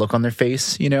kind of get that look on their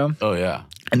face, Oh, yeah.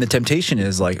 And the temptation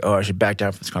is like, I should back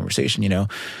down from this conversation,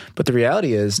 But the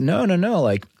reality is, no.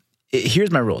 Like,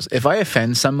 here's my rules. If I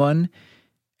offend someone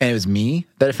and it was me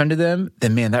that offended them,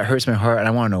 then man, that hurts my heart and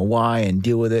I want to know why and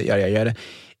deal with it, yada, yada, yada.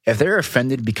 If they're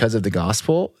offended because of the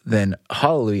gospel, then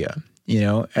hallelujah,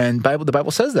 and the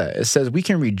Bible says that. It says we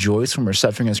can rejoice when we're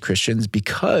suffering as Christians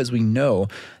because we know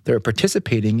they're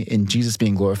participating in Jesus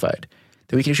being glorified.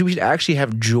 That we should actually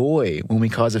have joy when we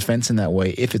cause offense in that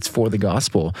way if it's for the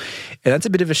gospel. And that's a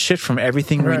bit of a shift from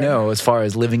everything we know as far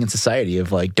as living in society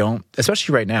of like,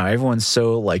 especially right now, everyone's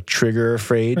so like trigger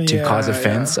afraid to cause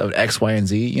offense of X, Y, and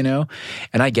Z, And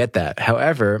I get that.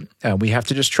 However, we have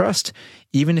to just trust,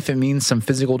 even if it means some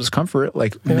physical discomfort,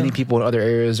 like many people in other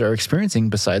areas are experiencing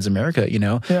besides America, We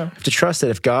have to trust that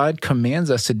if God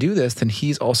commands us to do this, then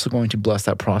he's also going to bless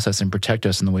that process and protect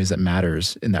us in the ways that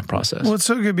matters in that process. Well, it's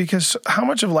so good because how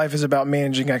much of life is about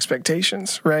managing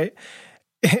expectations, right?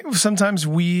 Sometimes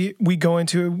we go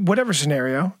into whatever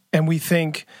scenario and we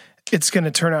think it's going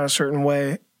to turn out a certain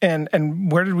way. And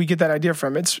where did we get that idea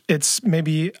from? It's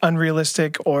maybe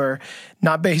unrealistic or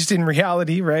not based in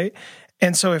reality, right?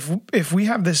 And so if we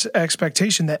have this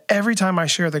expectation that every time I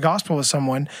share the gospel with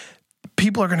someone,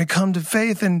 people are going to come to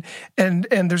faith and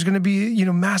there's going to be,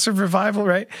 massive revival,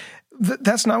 right?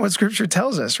 That's not what scripture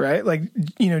tells us, right? Like,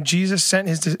 Jesus sent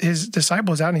his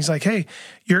disciples out and he's like, hey,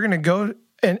 you're going to go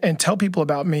and tell people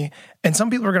about me, and some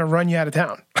people are going to run you out of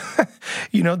town.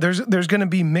 There's going to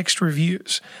be mixed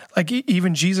reviews. Like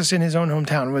even Jesus in his own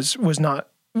hometown was not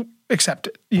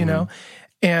accepted,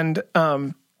 and,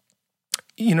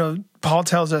 Paul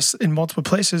tells us in multiple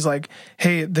places, like,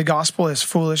 hey, the gospel is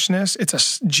foolishness.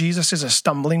 Jesus is a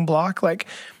stumbling block. Like,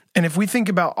 and if we think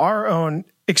about our own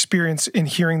experience in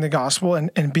hearing the gospel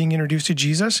and being introduced to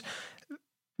Jesus,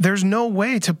 there's no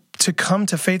way to come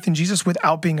to faith in Jesus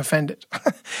without being offended.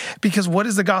 Because what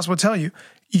does the gospel tell you?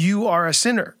 You are a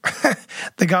sinner.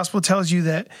 The gospel tells you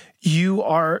that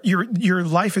your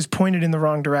life is pointed in the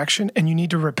wrong direction and you need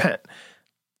to repent.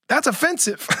 That's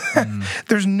offensive.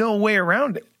 There's no way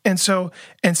around it. And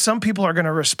some people are going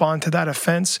to respond to that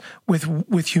offense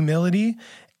with humility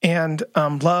and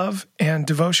love and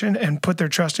devotion and put their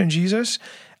trust in Jesus.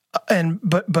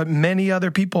 but many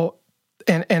other people,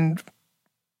 and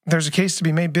there's a case to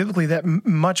be made biblically that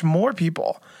much more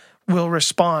people will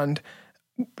respond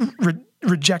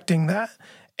rejecting that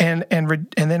and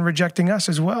then rejecting us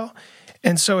as well.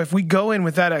 And so if we go in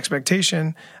with that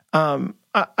expectation,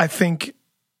 I think,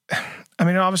 I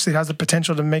mean, obviously it has the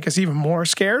potential to make us even more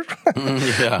scared.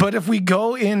 Yeah. But if we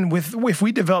go in if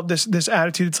we develop this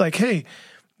attitude, it's like, hey,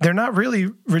 they're not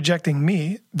really rejecting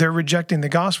me. They're rejecting the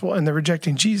gospel and they're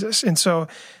rejecting Jesus. And so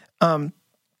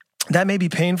that may be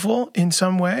painful in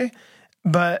some way,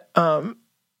 but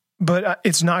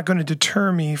it's not going to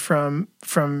deter me from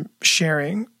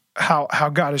sharing how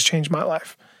God has changed my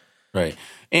life. Right.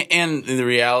 And the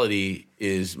reality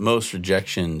is most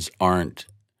rejections aren't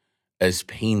as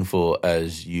painful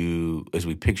as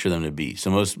we picture them to be. So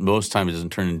most time it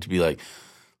doesn't turn into be like,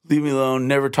 leave me alone,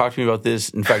 never talk to me about this.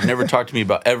 In fact, never talk to me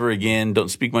about ever again. Don't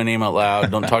speak my name out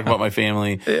loud. Don't talk about my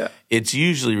family. Yeah. It's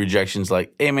usually rejections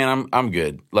like, hey man, I'm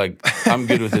good. Like I'm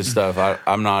good with this stuff.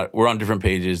 I'm not, we're on different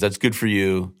pages. That's good for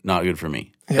you, not good for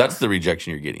me. Yeah. That's the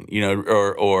rejection you're getting,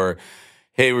 or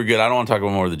hey, we're good. I don't want to talk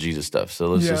about more of the Jesus stuff. So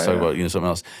let's just talk about something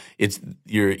else. It's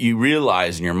you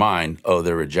realize in your mind, oh,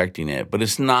 they're rejecting it, but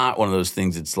it's not one of those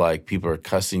things. It's like people are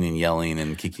cussing and yelling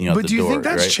and kicking you out the door. But do you think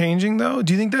that's changing though?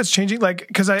 Do you think that's changing? Like,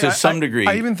 because to some degree,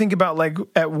 I even think about like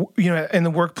in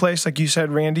the workplace, like you said,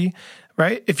 Randy,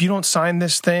 right? If you don't sign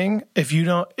this thing, if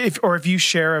you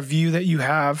share a view that you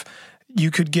have,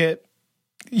 you can get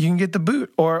the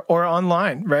boot or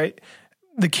online, right?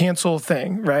 The cancel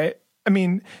thing, right? I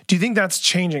mean, do you think that's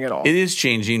changing at all? It is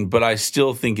changing, but I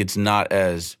still think it's not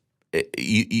as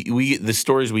the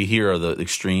stories we hear are the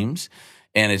extremes,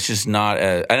 and it's just not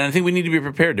as. And I think we need to be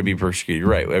prepared to be persecuted. You're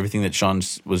right. Everything that Sean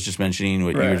was just mentioning,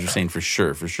 what you guys were saying, for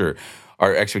sure,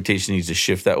 our expectation needs to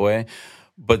shift that way.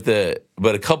 But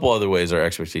a couple other ways our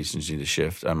expectations need to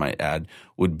shift, I might add,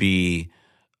 would be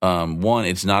one,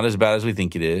 it's not as bad as we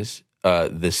think it is.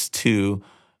 Two.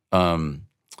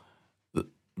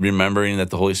 Remembering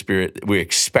that the Holy Spirit, we're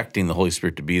expecting the Holy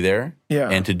Spirit to be there,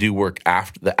 and to do work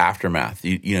after the aftermath.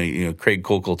 Craig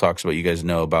Kolkel talks about, you guys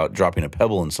know about dropping a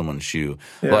pebble in someone's shoe.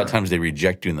 Yeah. A lot of times they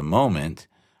reject you in the moment,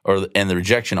 and the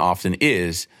rejection often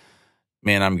is,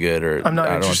 "Man, I'm good," or I'm not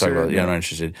I don't want to talk about it. Yeah, I'm not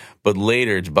interested. But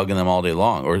later it's bugging them all day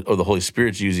long, or the Holy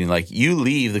Spirit's using, like, you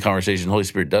leave the conversation, the Holy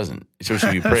Spirit doesn't. It's supposed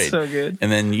to be prayed. So good.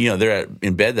 And then they're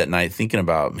in bed that night thinking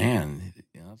about, man.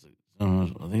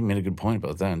 They made a good point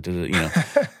about that.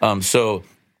 So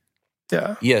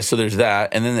there's that,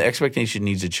 and then the expectation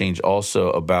needs to change also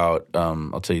about.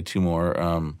 I'll tell you two more.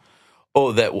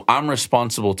 That I'm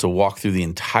responsible to walk through the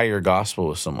entire gospel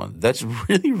with someone. That's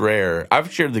really rare.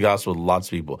 I've shared the gospel with lots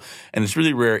of people, and it's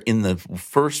really rare in the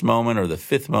first moment or the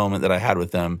fifth moment that I had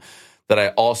with them that I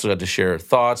also got to share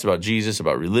thoughts about Jesus,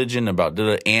 about religion,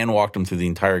 and walked them through the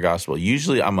entire gospel.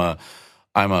 Usually, the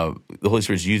Holy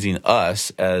Spirit's using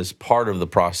us as part of the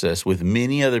process with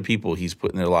many other people He's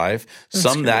put in their life. That's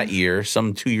some good. That year,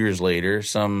 some 2 years later,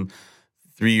 some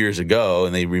 3 years ago,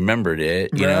 and they remembered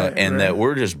it, that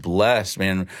we're just blessed,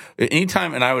 man.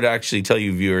 Anytime, and I would actually tell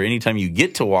you, viewer, anytime you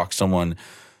get to walk someone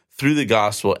through the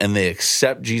gospel and they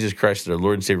accept Jesus Christ as their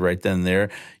Lord and Savior right then and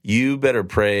there, you better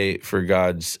pray for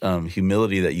God's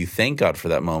humility, that you thank God for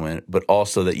that moment, but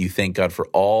also that you thank God for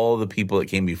all the people that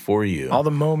came before you. All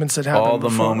the moments that happened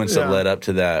that led up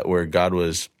to that, where God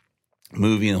was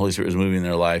moving and the Holy Spirit was moving in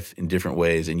their life in different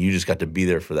ways, and you just got to be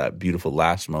there for that beautiful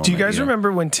last moment. Do you guys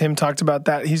remember when Tim talked about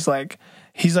that? He's like,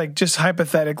 just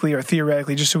hypothetically or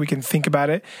theoretically, just so we can think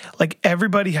about it, like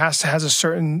everybody has a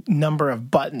certain number of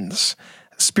buttons,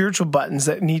 spiritual buttons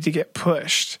that need to get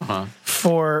pushed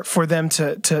for them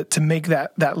to make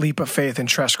that leap of faith and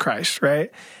trust Christ,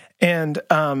 right? And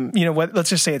let's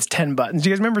just say it's 10 buttons. Do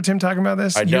you guys remember Tim talking about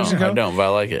this years ago? I don't, but I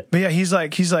like it. But yeah, he's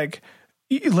like,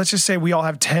 let's just say we all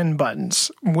have 10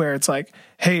 buttons where it's like,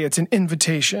 hey, it's an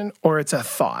invitation, or it's a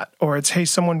thought, or it's, hey,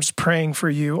 someone's praying for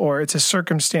you, or it's a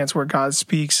circumstance where God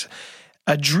speaks,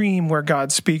 a dream where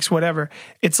God speaks, whatever.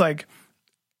 It's like,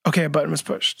 okay, a button was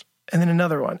pushed. And then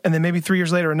another one, and then maybe 3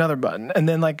 years later, another button, and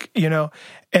then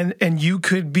and you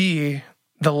could be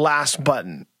the last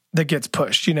button that gets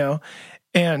pushed,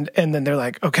 and then they're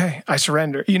like, okay, I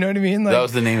surrender. You know what I mean? Like, that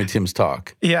was the name of Tim's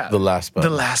talk. Yeah, the last button.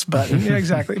 The last button. Yeah,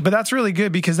 exactly. But that's really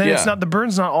good, because then it's not, the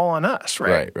burden's not all on us,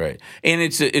 right? Right. And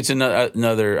it's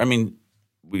another. I mean,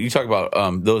 you talk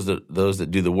about those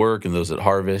that do the work and those that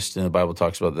harvest, and the Bible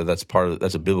talks about that.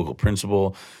 That's a biblical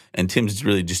principle. And Tim's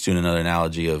really just doing another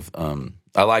analogy of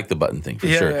I like the button thing for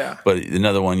Yeah, sure. yeah. But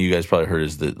another one you guys probably heard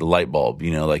is the light bulb.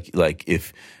 You know, like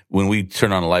if when we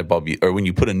turn on a light bulb, or when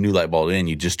you put a new light bulb in,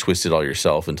 you just twist it all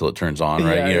yourself until it turns on,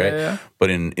 right? Yeah, right? yeah. But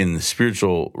in the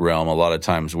spiritual realm, a lot of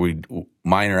times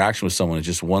my interaction with someone is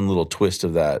just one little twist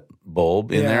of that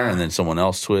bulb in there, and then someone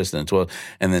else twists, and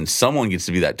then someone gets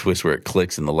to be that twist where it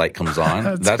clicks and the light comes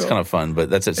on. That's cool. kind of fun, but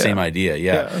that's that same idea.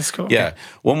 Yeah, that's cool. Yeah.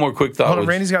 One more quick thought. Hold on,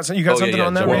 Randy's got you got something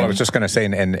on that, Well, Randy? I was just going to say,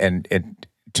 and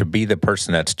to be the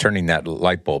person that's turning that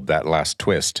light bulb, that last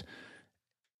twist,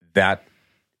 that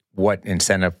what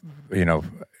incentive,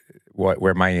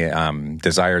 where my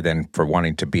desire then for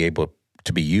wanting to be able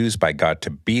to be used by God to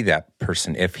be that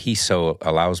person, if He so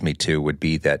allows me to, would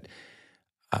be that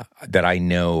that I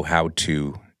know how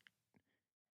to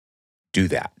do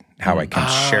that, how I can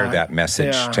share that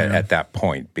message at that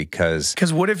point, because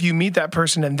what if you meet that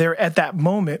person and they're at that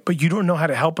moment, but you don't know how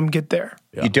to help them get there?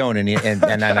 you don't, and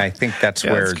I think that's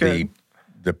where that's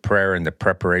the prayer and the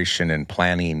preparation and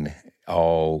planning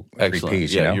all Excellent.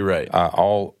 repeats. Yeah, you're right.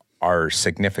 All are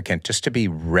significant just to be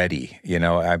ready.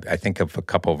 I think of a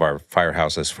couple of our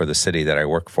firehouses for the city that I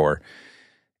work for.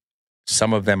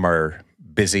 Some of them are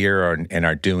busier and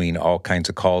are doing all kinds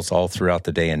of calls all throughout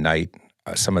the day and night.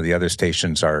 Some of the other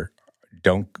stations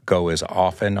don't go as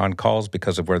often on calls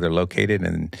because of where they're located,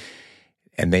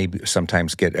 and they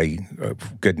sometimes get a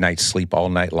good night's sleep all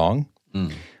night long.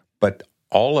 But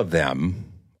all of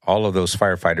those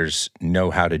firefighters know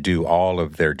how to do all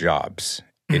of their jobs.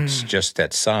 It's just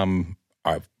that some,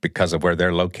 because of where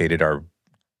they're located,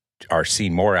 are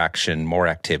seeing more action, more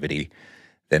activity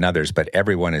than others, but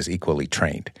everyone is equally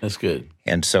trained. That's good.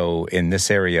 And so in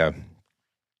this area,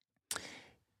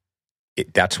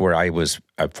 that's where I was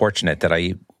fortunate that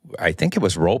I think it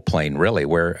was role playing really,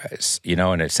 where,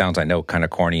 and it sounds, I know, kind of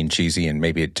corny and cheesy, and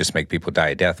maybe it just make people die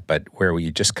of death, but where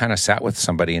you just kind of sat with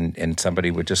somebody and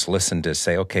somebody would just listen to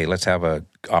say, okay, let's have an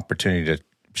opportunity to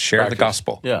share the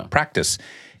gospel, practice,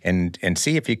 and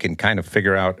see if you can kind of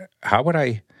figure out, how would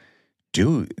I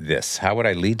do this? How would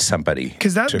I lead somebody to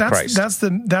Christ? That's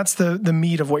the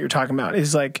meat of what you're talking about,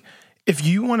 is like, if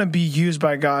you want to be used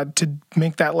by God to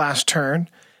make that last turn,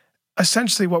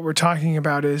 essentially what we're talking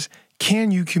about is,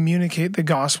 can you communicate the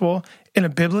gospel in a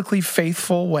biblically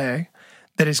faithful way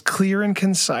that is clear and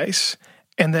concise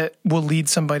and that will lead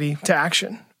somebody to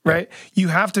action, right? You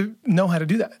have to know how to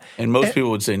do that. And most people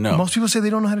would say no. Most people say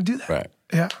they don't know how to do that. Right.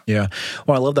 Yeah. Yeah.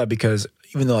 Well, I love that, because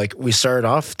even though we started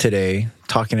off today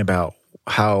talking about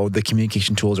how the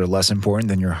communication tools are less important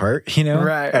than your heart,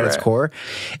 at its core.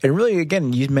 And really,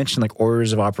 again, you mentioned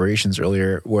orders of operations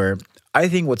earlier, where I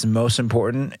think what's most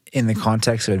important in the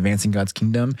context of advancing God's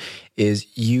kingdom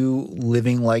is you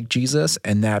living like Jesus,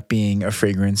 and that being a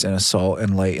fragrance and a salt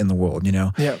and light in the world,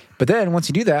 Yeah. But then once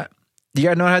you do that, you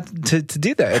gotta know how to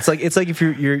do that. It's like if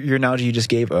your analogy you just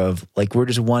gave of we're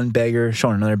just one beggar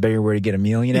showing another beggar where to get a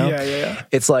meal, Yeah.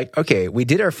 It's okay, we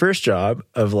did our first job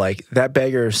of that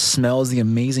beggar smells the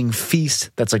amazing feast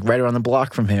that's right around the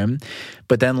block from him,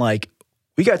 but then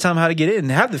we got to tell him how to get in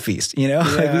and have the feast, we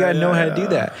got to know how to do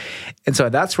that. And so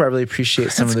that's where I really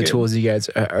appreciate some of the tools you guys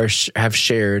have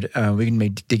shared. We can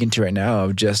maybe dig into right now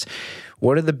of just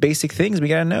what are the basic things we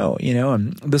got to know,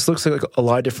 and this looks like a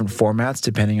lot of different formats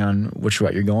depending on which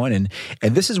route you're going.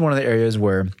 And this is one of the areas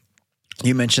where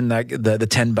you mentioned that the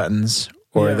 10 buttons,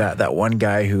 or that one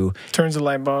guy who turns the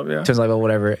light bulb,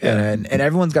 whatever. Yeah. And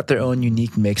everyone's got their own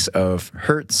unique mix of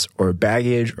hurts or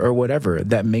baggage or whatever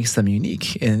that makes them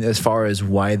unique, and as far as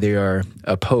why they are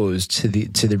opposed to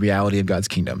the reality of God's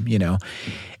kingdom,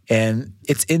 And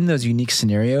it's in those unique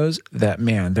scenarios that,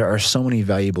 man, there are so many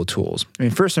valuable tools. I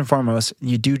mean, first and foremost,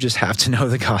 you do just have to know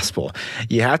the gospel.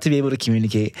 You have to be able to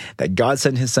communicate that God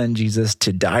sent his son Jesus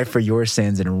to die for your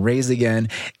sins and raise again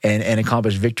and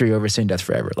accomplish victory over sin and death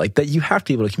forever. That you have to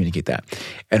be able to communicate that.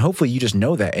 And hopefully you just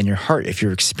know that in your heart if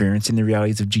you're experiencing the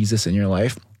realities of Jesus in your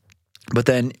life. But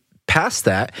then past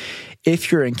that,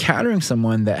 if you're encountering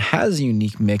someone that has a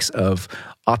unique mix of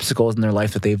obstacles in their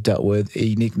life that they've dealt with, a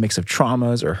unique mix of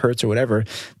traumas or hurts or whatever,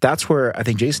 that's where I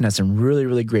think Jason has some really,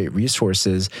 really great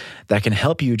resources that can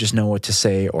help you just know what to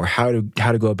say or how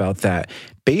to go about that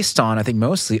based on, I think,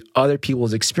 mostly other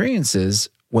people's experiences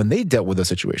when they dealt with those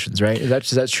situations, right? Is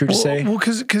that true to say? Well,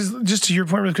 because just to your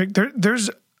point really quick, there's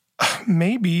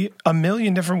maybe a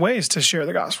million different ways to share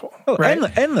the gospel. Oh, right?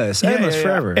 Endless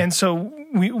forever. And so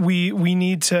we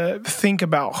need to think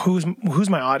about who's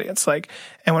my audience,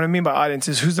 and what I mean by audience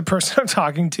is who's the person I'm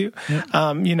talking to,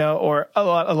 or a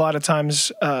lot of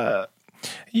times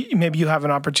maybe you have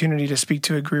an opportunity to speak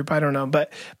to a group. I don't know,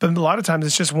 but a lot of times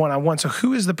it's just one-on-one. So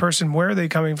who is the person? Where are they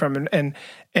coming from?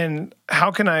 And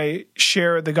how can I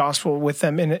share the gospel with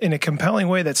them in a compelling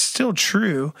way that's still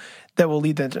true, that will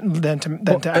lead them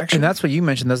to action? And that's what you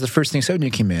mentioned. That's the first thing you said when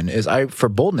you came in. Is for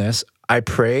boldness, I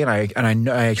pray and I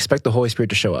know I expect the Holy Spirit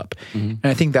to show up. And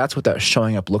I think that's what that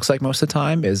showing up looks like most of the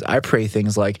time. Is I pray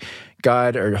things like,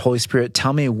 God or Holy Spirit,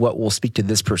 tell me what will speak to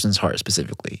this person's heart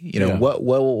specifically. What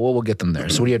will get them there.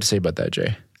 So what do you have to say about that,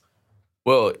 Jay?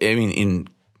 Well, I mean,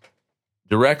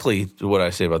 directly to what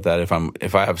I say about that,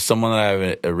 if I have someone that I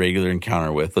have a regular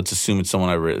encounter with, let's assume it's someone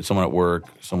at work,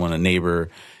 a neighbor,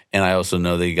 and I also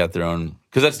know they got their own,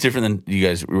 because that's different than you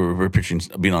guys were picturing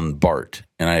being on BART,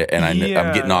 and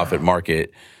I'm getting off at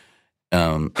Market,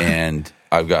 and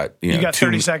I've got you got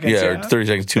 30 seconds, 30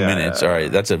 seconds, 2 minutes. All right,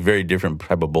 that's a very different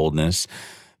type of boldness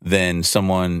than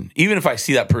someone. Even if I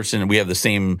see that person, we have the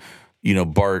same,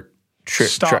 BART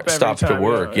stop to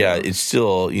work. Yeah, it's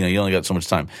still, you only got so much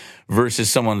time.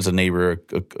 Versus someone's a neighbor,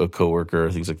 a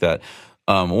coworker, things like that.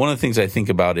 One of the things I think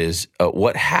about is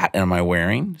what hat am I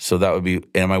wearing? So that would be,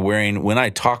 when I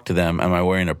talk to them, am I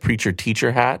wearing a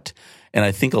preacher-teacher hat? And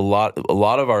I think a lot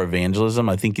of our evangelism,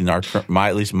 I think in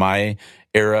at least my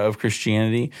era of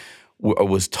Christianity,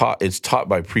 it's taught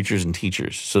by preachers and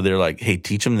teachers. So they're like, hey,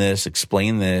 teach them this,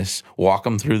 explain this, walk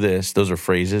them through this. Those are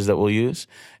phrases that we'll use,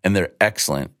 and they're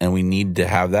excellent, and we need to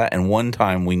have that. And one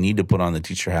time we need to put on the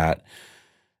teacher hat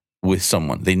with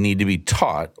someone. They need to be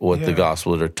taught what the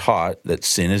gospel is. They're taught that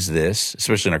sin is this,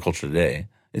 especially in our culture today.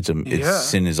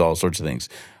 Sin is all sorts of things,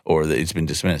 or that it's been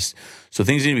dismissed. So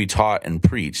things need to be taught and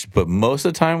preached. But most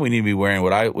of the time, we need to be wearing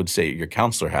what I would say your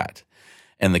counselor hat,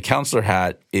 and the counselor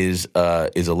hat is a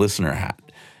listener hat.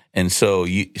 And so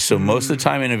most of the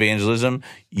time in evangelism,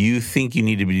 you think you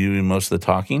need to be doing most of the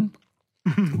talking,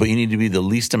 but you need to be the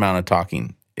least amount of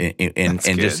talking. And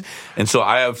so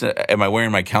I have to, am I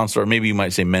wearing my counselor, or maybe you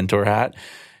might say mentor hat?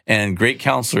 And great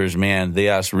counselors, man, they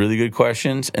ask really good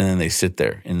questions, and then they sit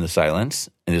there in the silence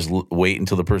and just wait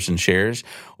until the person shares.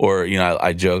 Or,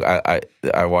 I joke,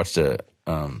 I watched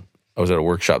I was at a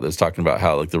workshop that was talking about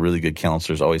how, like, the really good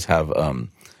counselors always have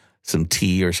some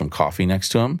tea or some coffee next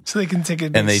to them, so they can take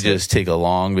and they just take a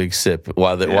long big sip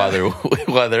while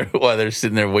they're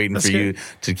sitting there waiting for you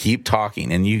to keep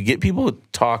talking. And you get people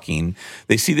talking.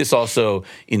 They see this also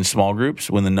in small groups.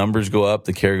 When the numbers go up,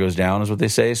 the care goes down, is what they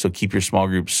say. So keep your small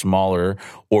group smaller,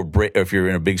 or if you're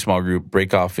in a big small group,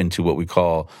 break off into what we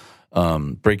call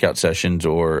breakout sessions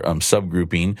or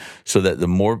subgrouping, so that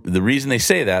the reason they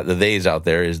say that, the theys out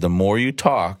there, is the more you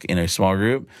talk in a small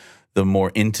group, the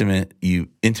more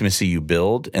intimacy you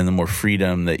build, and the more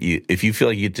freedom that if you feel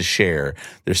like you get to share,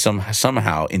 there's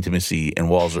somehow intimacy, and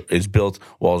walls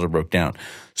are broke down.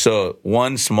 So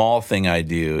one small thing I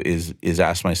do is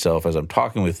ask myself, as I'm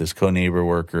talking with this co-neighbor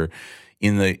worker,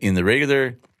 in the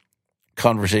regular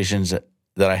conversations that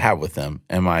I have with them,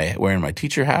 am I wearing my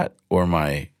teacher hat or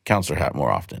my counselor hat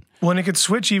more often? Well, and it could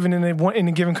switch even in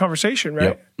a given conversation, right?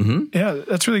 Yep. Mm-hmm. Yeah,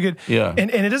 that's really good. Yeah, and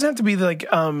it doesn't have to be like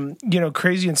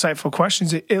crazy insightful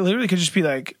questions. It literally could just be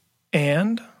like,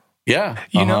 and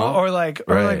or like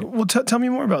well, tell me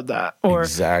more about that, or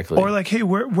exactly, or like, hey,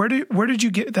 where did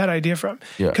you get that idea from?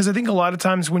 Because I think a lot of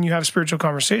times when you have spiritual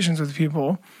conversations with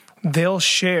people, they'll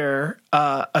share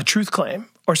a truth claim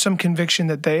or some conviction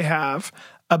that they have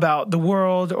about the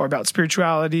world, or about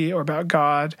spirituality, or about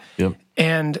God. Yep.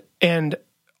 And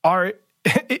our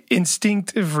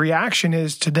instinctive reaction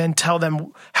is to then tell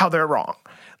them how they're wrong.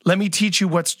 Let me teach you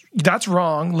that's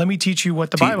wrong. Let me teach you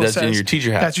what the Bible says. That's in your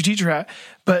teacher hat. That's your teacher hat.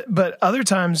 But other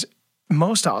times,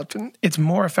 most often, it's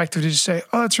more effective to just say,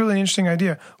 "Oh, that's a really interesting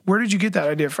idea. Where did you get that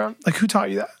idea from? Like, who taught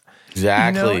you that?"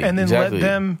 Exactly. And then let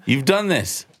them. You've done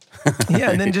this.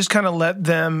 And then just kind of let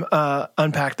them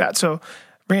unpack that. So,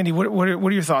 Randy, what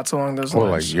are your thoughts along those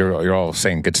lines? Well, you're all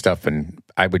saying good stuff, and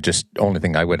I would only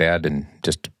thing I would add, in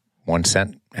just 1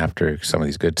 cent after some of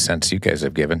these good cents you guys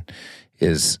have given,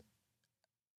 is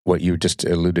what you just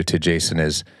alluded to, Jason,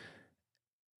 is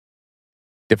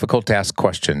difficult to ask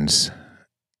questions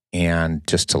and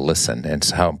just to listen, and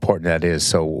how important that is.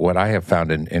 So what I have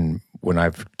found in when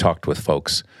I've talked with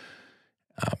folks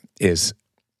is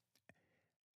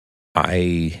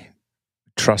I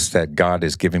trust that God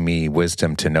is giving me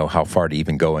wisdom to know how far to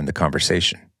even go in the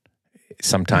conversation.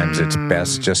 Sometimes it's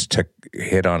best just to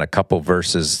hit on a couple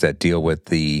verses that deal with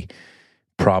the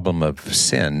problem of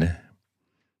sin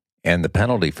and the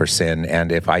penalty for sin.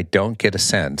 And if I don't get a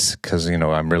sense, because,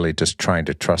 I'm really just trying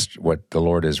to trust what the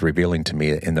Lord is revealing to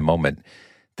me in the moment,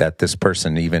 that this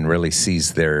person even really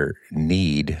sees their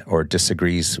need or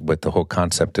disagrees with the whole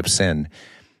concept of sin,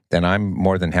 then I'm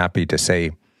more than happy to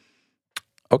say,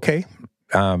 okay,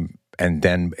 and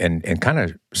then and kind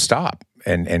of stop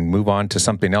and move on to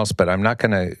something else. But I'm not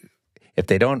going to if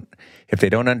they don't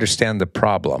understand the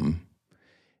problem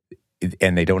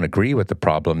and they don't agree with the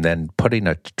problem, then putting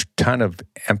a ton of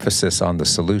emphasis on the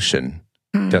solution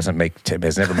has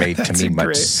never made to me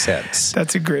much sense.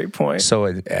 That's a great point. So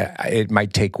it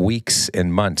might take weeks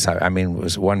and months. I mean, it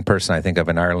was one person I think of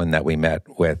in Ireland that we met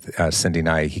with, Cindy and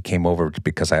I. He came over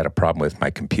because I had a problem with my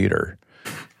computer.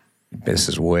 This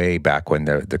is way back when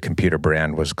the computer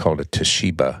brand was called a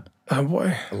Toshiba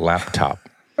laptop.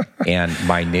 And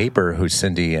my neighbor, who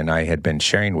Cindy and I had been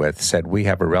sharing with, said, we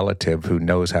have a relative who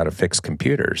knows how to fix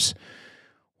computers.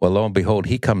 Well, lo and behold,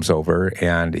 he comes over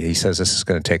and he says, this is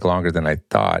going to take longer than I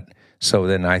thought. So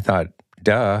then I thought,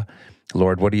 duh,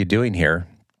 Lord, what are you doing here?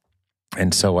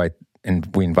 And so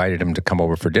we invited him to come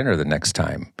over for dinner the next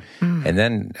time. And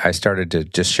then I started to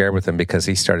just share with him because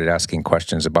he started asking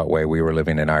questions about why we were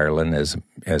living in Ireland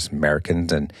as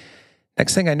Americans. And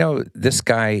next thing I know, this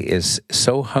guy is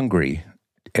so hungry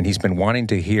and he's been wanting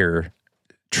to hear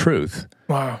truth.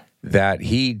 Wow. That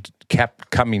he kept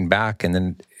coming back, and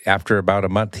then after about a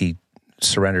month, he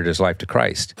surrendered his life to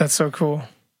Christ. That's so cool.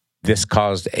 This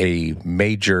caused a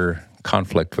major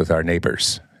conflict with our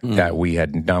neighbors that we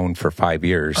had known for 5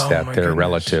 years, that their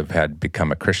relative had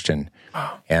become a Christian,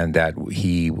 and that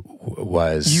he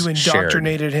was You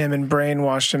indoctrinated him and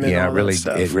brainwashed him. Yeah, all really, that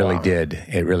stuff. it really did.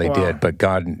 It really did. But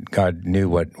God knew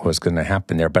what was going to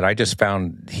happen there. But I just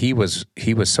found he was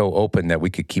so open that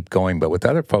we could keep going. But with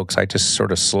other folks, I just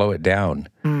sort of slow it down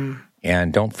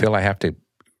and don't feel I have to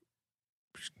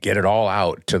get it all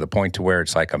out to the point to where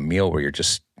it's like a meal where you're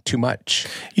just too much.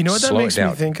 You know what that makes me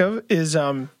think of is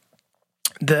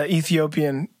the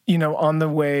Ethiopian, on the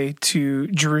way to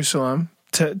Jerusalem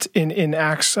in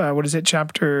Acts,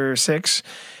 chapter 6,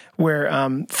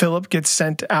 where Philip gets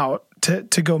sent out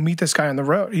to go meet this guy on the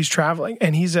road. He's traveling,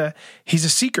 and he's a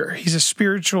seeker. He's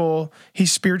spiritually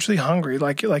hungry,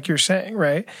 like you're saying,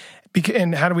 right?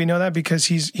 And how do we know that? Because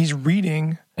he's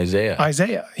reading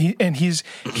Isaiah. He's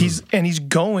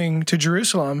going to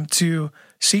Jerusalem to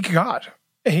seek God.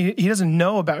 He doesn't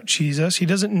know about Jesus. He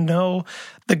doesn't know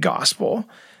the gospel,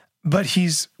 but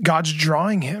God's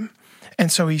drawing him.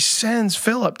 And so he sends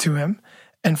Philip to him,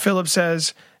 and Philip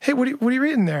says, "Hey, what are you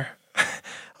reading there?"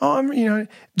 "Oh,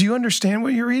 do you understand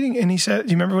what you're reading?" And he said, "Do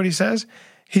you remember what he says?"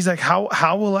 He's like,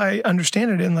 "How will I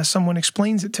understand it unless someone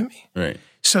explains it to me?" Right.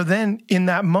 So then in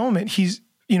that moment,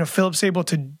 Philip's able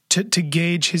to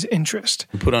gauge his interest.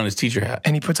 He put on his teacher hat.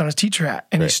 And he puts on his teacher hat,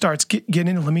 and he starts getting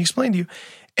into, let me explain to you.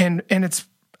 And it's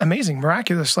amazing,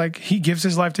 miraculous. Like, he gives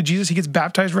his life to Jesus. He gets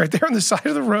baptized right there on the side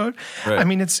of the road. Right. I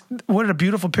mean, what a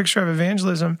beautiful picture of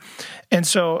evangelism. And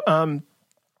so,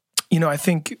 I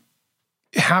think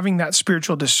having that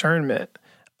spiritual discernment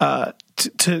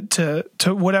to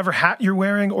whatever hat you're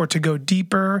wearing, or to go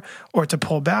deeper, or to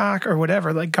pull back, or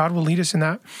whatever, like, God will lead us in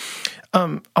that.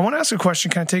 I want to ask a question,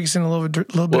 kind of take us in a little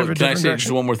bit of a different direction. Can I say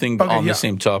just one more thing on the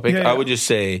same topic? I would just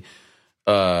say,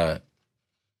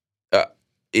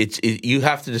 you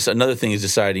have to decide. Another thing is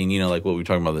deciding, like what we were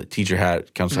talking about, the teacher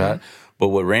hat, counselor hat. But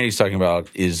what Randy's talking about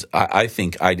is, I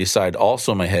think I decide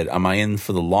also in my head, am I in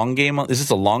for the long game? Is this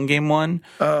a long game one,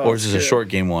 or is this a short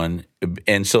game one?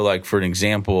 And so, like, for an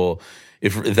example,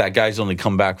 if that guy's only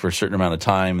come back for a certain amount of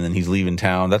time and then he's leaving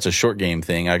town, that's a short game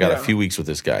thing. I got a few weeks with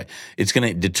this guy. It's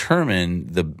going to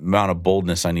determine the amount of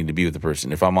boldness I need to be with the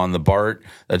person. If I'm on the BART,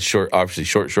 that's short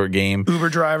game. Uber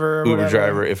driver.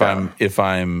 If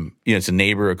I'm, it's a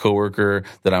neighbor, a coworker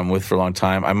that I'm with for a long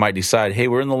time, I might decide, hey,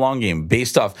 we're in the long game,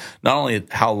 based off not only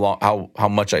how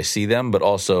much I see them, but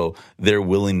also their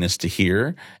willingness to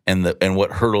hear and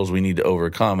what hurdles we need to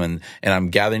overcome. And I'm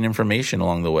gathering information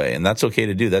along the way, and that's okay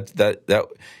to do. That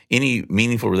any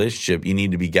meaningful relationship, you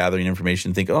need to be gathering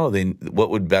information. Think, what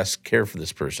would best care for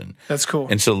this person? That's cool.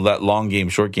 And so that long game,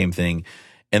 short game thing,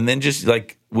 and then just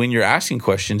like when you're asking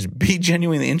questions, be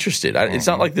genuinely interested. It's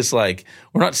not like this, like,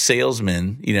 we're not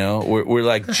salesmen, We're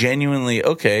like genuinely,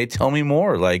 okay, tell me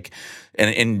more. Like,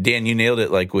 and Dan, you nailed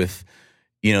it. Like with,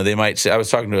 they might say, I was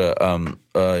talking to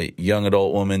a young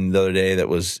adult woman the other day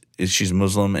she's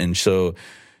Muslim, and so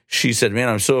she said, "Man,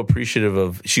 I'm so appreciative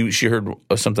of." She heard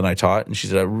something I taught, and she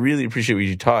said, "I really appreciate what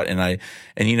you taught." And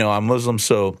I'm Muslim,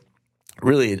 so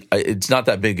really, it's not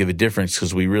that big of a difference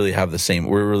because we really have the same.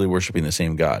 We're really worshiping the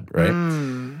same God,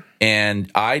 right?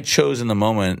 And I chose in the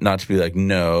moment not to be like,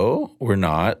 "No, we're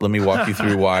not. Let me walk you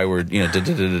through why we're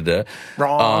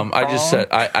Wrong.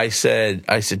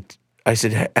 I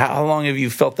said, how long have you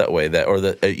felt that way?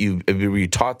 Were you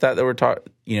taught that we're taught,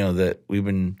 that we've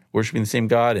been worshiping the same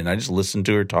God? And I just listened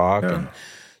to her talk. Yeah. And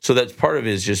so that's part of it,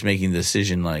 is just making the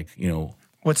decision, like,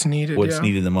 what's needed.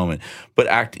 Needed in the moment.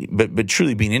 But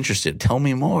truly being interested. Tell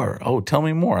me more. Oh, tell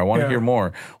me more. I want to hear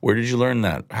more. Where did you learn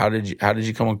that? How did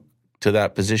you come to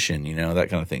that position? That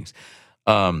kind of things.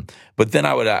 But then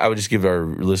I would just give our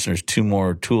listeners two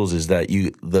more tools. Is that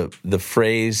the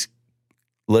phrase,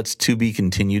 "Let's to be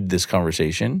continued this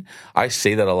conversation." I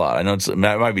say that a lot. I know it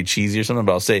might be cheesy or something,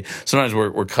 but I'll say sometimes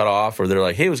we're cut off, or they're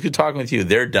like, "Hey, it was good talking with you."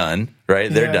 They're done,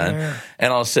 right? They're done. Yeah.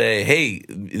 And I'll say, "Hey,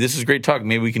 this is great talk.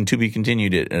 Maybe we can to be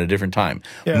continued it at a different time."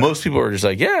 Yeah. Most people are just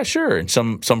like, "Yeah, sure." And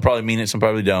some probably mean it, some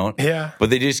probably don't. Yeah. But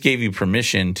they just gave you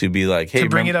permission to be like, "Hey, to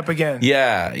bring it up again."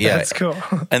 Yeah. That's cool.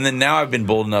 And then now I've been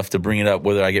bold enough to bring it up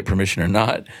whether I get permission or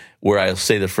not, where I'll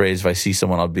say the phrase, if I see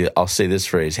someone, I'll say this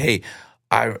phrase, "Hey,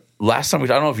 last time I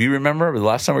don't know if you remember, but the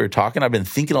last time we were talking, I've been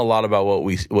thinking a lot about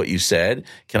what you said.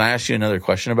 Can I ask you another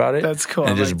question about it?" That's cool.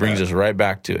 And it just brings us right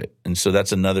back to it. And so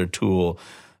that's another tool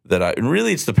and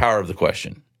really it's the power of the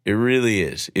question. It really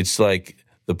is. It's like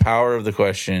the power of the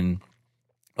question.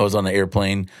 I was on the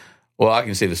airplane. Well, I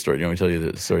can say the story. Do you want me to tell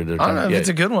you the story? I don't know if it's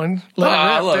a good one.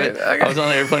 I love it. I was on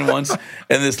the airplane once,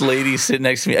 and this lady sitting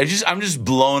next to me. I'm just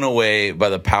blown away by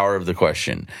the power of the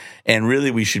question. And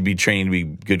really, we should be trained to be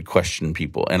good question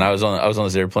people. And I was on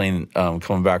this airplane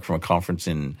coming back from a conference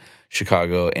in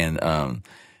Chicago, and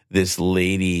this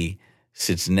lady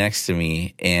sits next to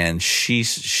me, and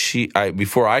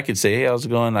before I could say, "Hey, how's it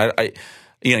going?"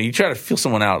 You try to feel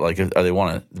someone out, like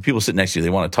the people sitting next to you, they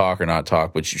want to talk or not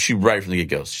talk, but she right from the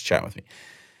get-go, she's chatting with me.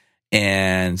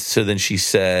 And so then she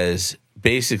says,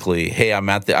 basically, "Hey,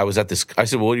 I was at this," I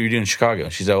said, "Well, what are you doing in Chicago?"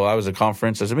 She said, "Well, I was at a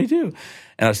conference." I said, "Me too."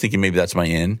 And I was thinking maybe that's my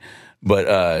in,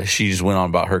 but she just went on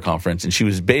about her conference, and she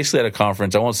was basically at a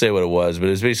conference. I won't say what it was, but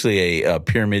it was basically a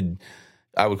pyramid,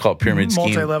 I would call it pyramid scheme.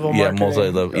 Multi-level marketing.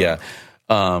 Multi-level, yeah.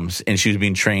 And she was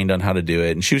being trained on how to do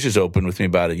it, and she was just open with me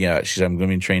about it. Yeah, she said, "I'm going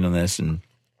to be trained on this," and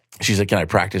she's like, "Can I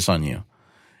practice on you?"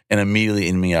 And immediately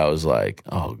in me, I was like,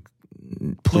 "Oh,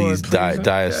 please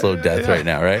die a slow death right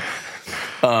now," right?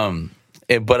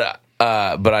 But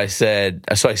I said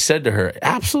to her,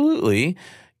 "Absolutely.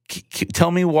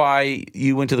 Tell me why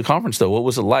you went to the conference, though. What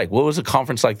was it like? What was a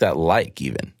conference like that like,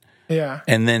 even?" Yeah.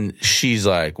 And then she's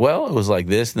like, "Well, it was like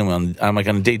this." And then I'm like,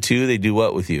 "On day 2, they do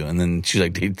what with you?" And then she's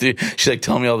like, "Day 3." She's like,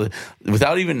 "Tell me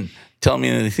without even telling me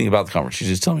anything about the conference. She's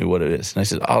just telling me what it is." And I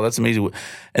said, "Oh, that's amazing."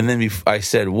 And then I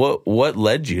said, "What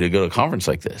led you to go to a conference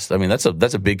like this? I mean, that's a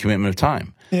big commitment of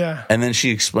time." Yeah. And then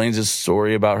she explains a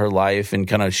story about her life and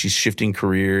kind of she's shifting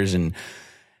careers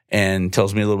and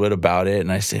tells me a little bit about it. And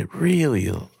I said,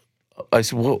 "Really?" I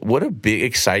said, "Well, what a big,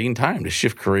 exciting time to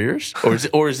shift careers?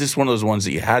 Or is this one of those ones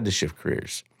that you had to shift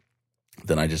careers?"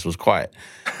 Then I just was quiet.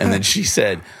 And then she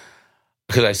said,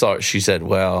 she said,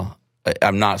 "Well,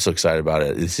 I'm not so excited about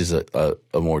it. This is a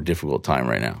more difficult time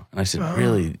right now." And I said,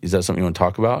 "Really? Is that something you want to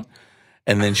talk about?"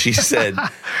 And then she said,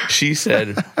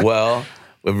 "Well,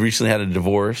 we've recently had a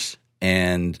divorce,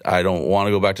 and I don't want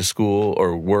to go back to school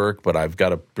or work, but I've got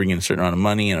to bring in a certain amount of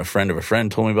money, and a friend of a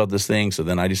friend told me about this thing, so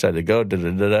then I decided to go,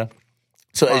 da-da-da-da."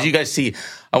 So as you guys see,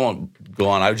 I won't go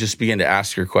on. I just began to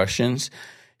ask her questions.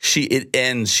 It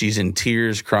ends, she's in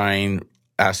tears, crying,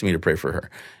 asking me to pray for her.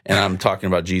 And I'm talking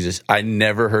about Jesus. I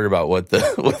never heard about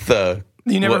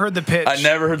You never heard the pitch. I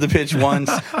never heard the pitch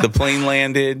once. The plane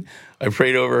landed. I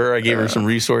prayed over her. I gave her some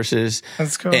resources.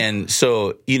 That's cool. And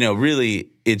so, really,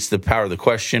 it's the power of the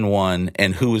question, one,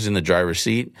 and who was in the driver's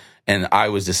seat. And I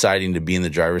was deciding to be in the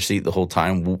driver's seat the whole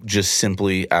time, just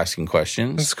simply asking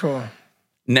questions. That's cool.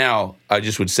 Now, I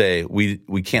just would say we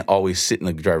can't always sit in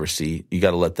the driver's seat. You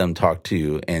got to let them talk to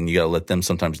you, and you got to let them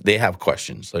sometimes. They have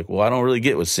questions like, "Well, I don't really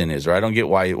get what sin is," or "I don't get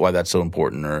why that's so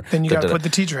important." Or then you got to put the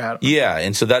teacher hat on. Yeah,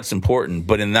 and so that's important.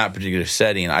 But in that particular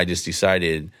setting, I just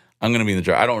decided I'm going to be in the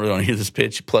driver. I don't really want to hear this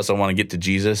pitch. Plus, I want to get to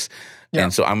Jesus,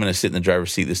 and so I'm going to sit in the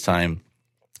driver's seat this time.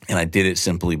 And I did it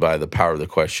simply by the power of the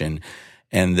question.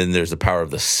 And then there's the power of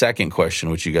the second question,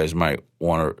 which you guys might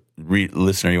want to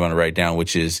listener, you want to write down,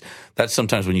 which is that's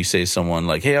sometimes when you say to someone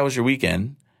like, "Hey, how was your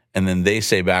weekend?" And then they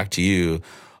say back to you,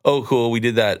 "Oh, cool. We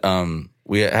did that.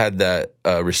 We had that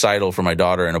recital for my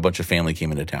daughter and a bunch of family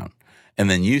came into town." And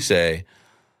then you say,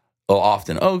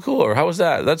 often, "Oh, cool." Or "How was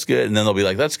that?" "That's good." And then they'll be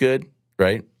like, "That's good."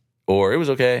 Right. Or "It was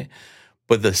okay."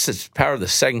 But the power of the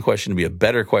second question to be a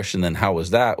better question than "How was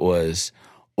that?" was,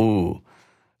 "Ooh,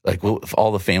 like, well, if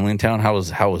all the family in town, how was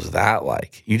that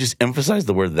like?" You just emphasize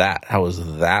the word "that." How was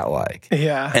that like?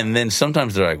 Yeah. And then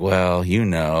sometimes they're like, "Well,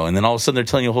 and then all of a sudden they're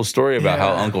telling you a whole story about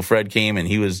how Uncle Fred came and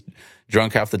he was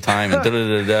drunk half the time and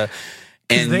da-da-da-da.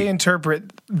 And they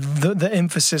interpret the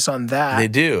emphasis on that. They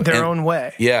do. Their own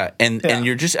way. Yeah. And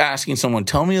you're just asking someone,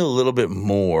 "Tell me a little bit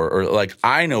more." Or like,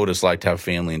 "I know what it's like to have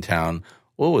family in town."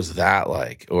 what was that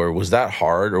like? Or was that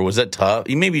hard? Or was that tough?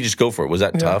 You maybe just go for it. Was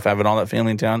that tough having all that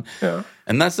family in town? Yeah.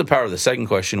 And that's the power of the second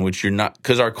question, which you're not,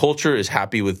 because our culture is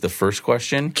happy with the first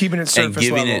question. Keeping it surface and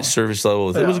giving level. it surface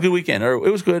level. It was a good weekend, or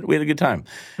it was good. We had a good time.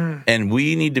 And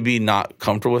we need to be not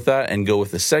comfortable with that and go with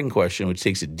the second question, which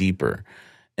takes it deeper.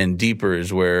 And deeper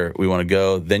is where we want to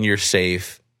go. Then you're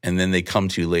safe. And then they come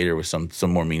to you later with some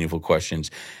more meaningful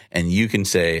questions. And you can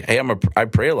say, hey, I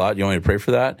pray a lot. You want me to pray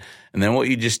for that? And then what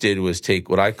you just did was take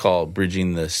what I call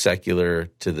bridging the secular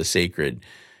to the sacred.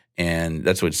 And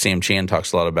that's what Sam Chan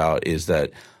talks a lot about, is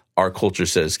that our culture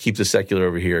says, keep the secular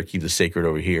over here, keep the sacred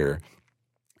over here.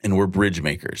 And we're bridge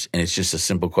makers. And it's just a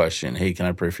simple question. Hey, can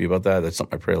I pray for you about that? That's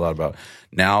something I pray a lot about.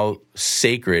 Now,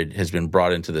 sacred has been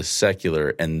brought into the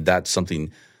secular, and that's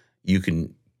something you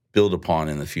can build upon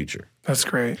in the future. That's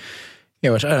great.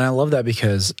 Yeah, and I love that,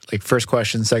 because like first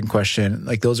question, second question,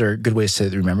 like those are good ways to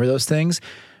remember those things.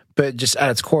 But just at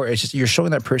its core, it's just you're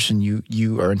showing that person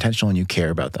you are intentional and you care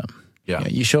about them. Yeah.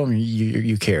 You show them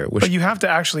you care. Which, But you have to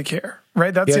actually care,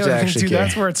 right? That's You the have to other thing actually too. care.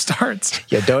 That's where it starts.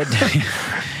 yeah,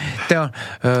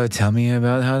 don't tell me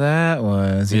about how that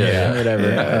was. Yeah.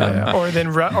 Whatever. Or then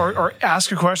or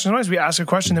ask a question. Sometimes we ask a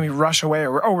question, then we rush away,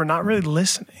 or we're not really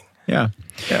listening. Yeah.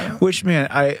 Yeah. Which, man,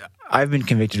 I've been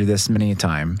convicted of this many a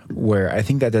time, where I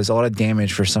think that there's a lot of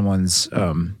damage for someone's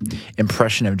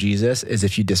impression of Jesus is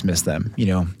if you dismiss them. You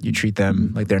know, you treat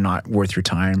them like they're not worth your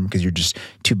time because you're just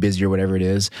too busy or whatever it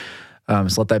is.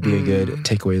 So let that be a good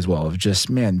takeaway as well, of just,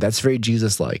 man, that's very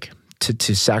Jesus-like,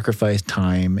 to sacrifice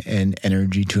time and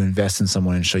energy to invest in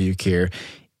someone and show you care,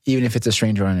 even if it's a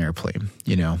stranger on an airplane,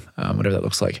 you know, whatever that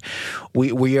looks like.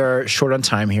 We are short on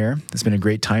time here. It's been a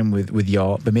great time with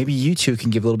y'all, but maybe you two can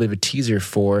give a little bit of a teaser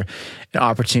for an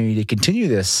opportunity to continue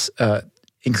this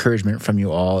encouragement from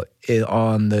you all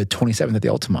on the 27th at the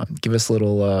Altamont. Give us a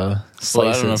little slice. Well,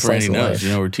 I don't know if Randy of knows. life. You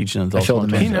know, we're teaching at the I filled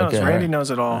Altamont. him He in. knows. Okay, Randy all right. knows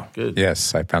it all. Good.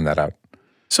 Yes, I found that out.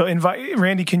 So invite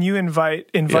Randy. Can you invite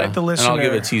Yeah. the listener? And I'll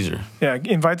give a teaser. Yeah,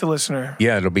 invite the listener.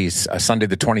 Yeah, it'll be Sunday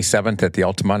the 27th at the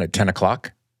Altamont at 10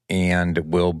 o'clock. And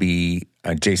we'll be,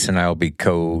 Jason and I will be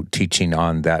co-teaching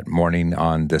on that morning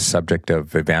on the subject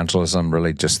of evangelism,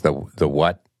 really just the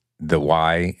what, the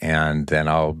why, and then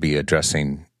I'll be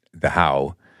addressing the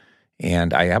how.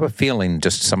 And I have a feeling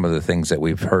just some of the things that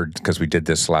we've heard, because we did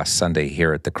this last Sunday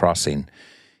here at the Crossing,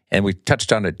 and we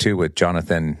touched on it too with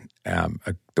Jonathan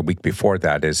the week before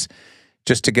that, is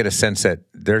just to get a sense that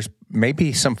there's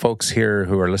maybe some folks here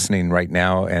who are listening right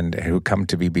now and who come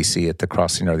to VBC at the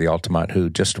Crossing or the Altamont who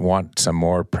just want some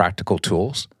more practical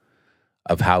tools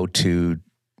of how to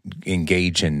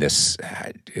engage in this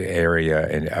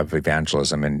area of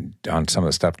evangelism and on some of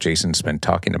the stuff Jason's been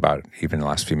talking about even in the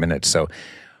last few minutes. So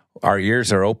our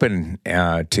ears are open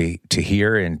to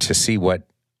hear and to see what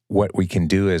we can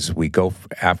do as we go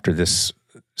after this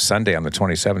Sunday on the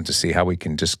 27th, to see how we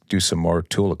can just do some more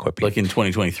tool equipping. Like in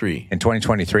 2023. In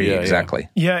 2023, Yeah, exactly.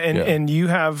 Yeah, and you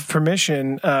have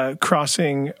permission,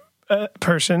 crossing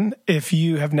person, if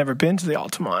you have never been to the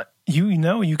Altamont. You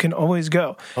know you can always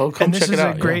go. Oh, come and this check is it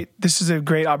out, This is a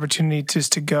great opportunity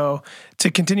just to go to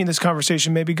continue this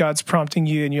conversation. Maybe God's prompting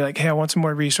you, and you're like, "Hey, I want some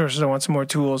more resources. I want some more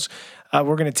tools."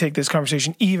 We're going to take this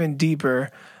conversation even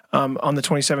deeper on the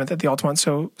 27th at the Altamont.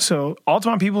 So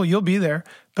Altamont people, you'll be there,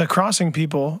 but Crossing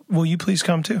people, will you please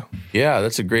come too? Yeah,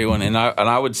 that's a great one. And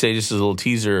I would say, just as a little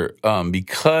teaser,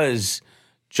 because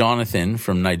Jonathan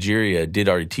from Nigeria did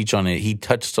already teach on it, he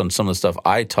touched on some of the stuff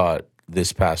I taught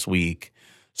this past week.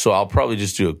 So I'll probably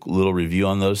just do a little review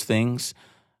on those things.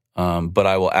 But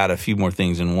I will add a few more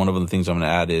things. And one of the things I'm going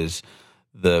to add is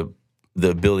the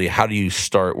ability, how do you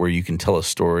start where you can tell a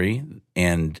story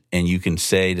and you can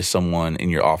say to someone in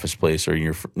your office place or in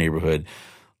your neighborhood,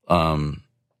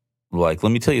 like,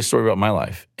 let me tell you a story about my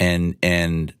life and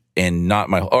not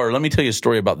my, or let me tell you a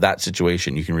story about that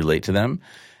situation. You can relate to them.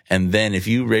 And then if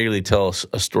you regularly tell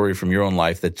a story from your own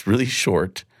life that's really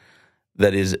short,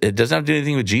 it doesn't have to do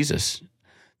anything with Jesus,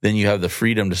 then you have the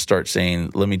freedom to start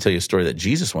saying, let me tell you a story that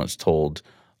Jesus once told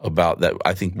about that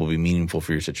I think will be meaningful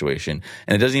for your situation.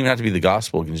 And it doesn't even have to be the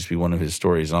gospel. It can just be one of his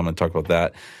stories. And I'm going to talk about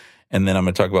that. And then I'm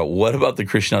going to talk about, what about the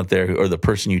Christian out there or the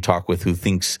person you talk with who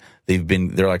thinks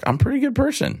they're like, I'm a pretty good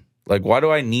person. Like, why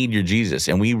do I need your Jesus?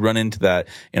 And we run into that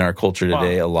in our culture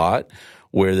today a lot,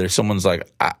 where there's someone's like,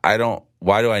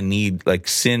 why do I need, like,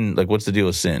 sin? Like, what's the deal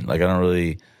with sin? Like, I don't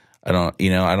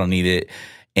need it.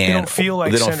 And they don't feel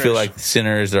like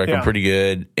sinners. They're like, I'm pretty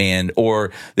good.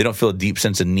 Or they don't feel a deep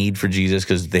sense of need for Jesus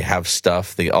because they have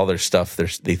stuff. All their stuff,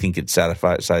 they think it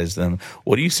satisfies them.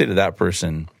 What do you say to that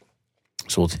person?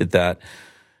 So we'll hit that.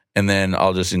 And then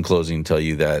I'll just, in closing, tell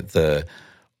you that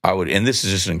and this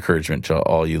is just an encouragement to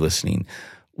all you listening.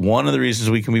 one of the reasons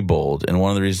we can be bold and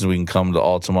one of the reasons we can come to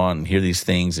Altamont and hear these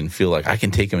things and feel like I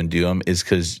can take them and do them is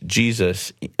because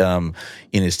Jesus, in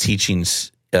his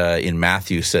teachings in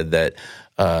Matthew, said that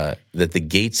that the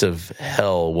gates of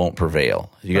hell won't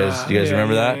prevail. You guys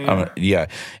remember that? Yeah.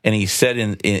 And he said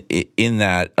in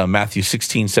that Matthew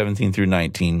 16, 17 through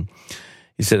 19,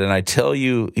 he said, and I tell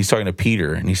you, he's talking to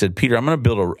Peter, and he said, Peter, I'm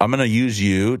going to use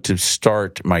you to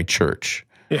start my church.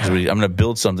 Yeah. I'm going to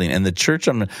build something. And the church,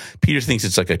 Peter thinks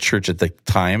it's like a church at the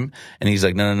time. And he's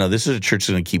like, no. This is a church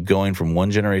that's going to keep going from one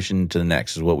generation to the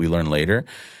next, is what we learn later.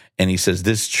 And he says,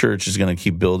 this church is going to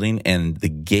keep building, and the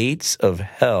gates of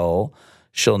hell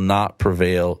shall not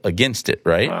prevail against it,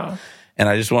 right? Wow. And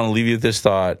I just want to leave you with this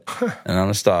thought, and I'm going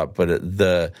to stop.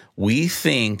 But we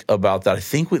think about that. I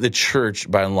think the church,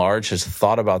 by and large, has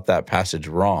thought about that passage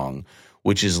wrong,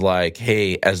 which is like,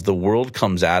 hey, as the world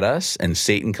comes at us and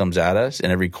Satan comes at us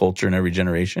in every culture and every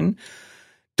generation,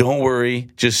 don't worry,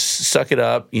 just suck it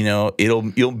up. You know,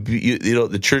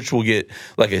 the church will get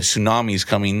like a tsunami's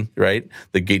coming, right?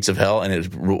 The gates of hell,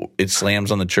 and it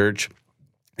slams on the church,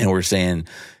 and we're saying,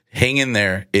 hang in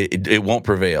there. It won't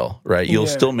prevail, right? You'll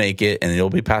still make it, and it'll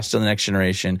be passed to the next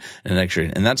generation and the next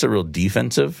generation. And that's a real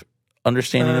defensive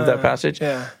understanding of that passage.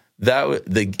 Yeah.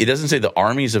 It doesn't say the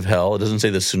armies of hell. It doesn't say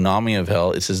the tsunami of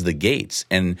hell. It says the gates.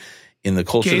 And in the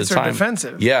culture gates of the time, are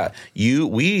defensive. Yeah,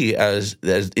 we as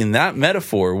in that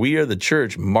metaphor, we are the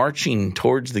church marching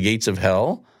towards the gates of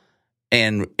hell.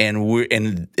 And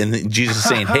Jesus is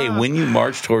saying, hey, when you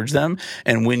march towards them,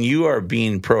 and when you are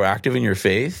being proactive in your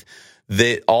faith,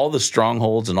 that all the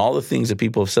strongholds and all the things that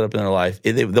people have set up in their life,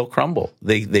 they'll crumble.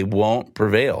 They won't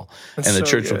prevail. That's and the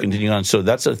church will continue on. So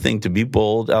that's a thing, to be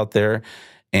bold out there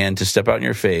and to step out in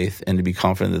your faith and to be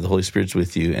confident that the Holy Spirit's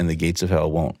with you and the gates of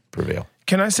hell won't prevail.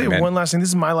 Can I say one last thing? This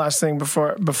is my last thing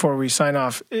before we sign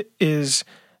off, is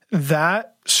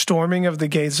that storming of the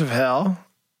gates of hell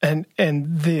and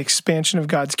the expansion of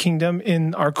God's kingdom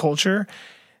in our culture.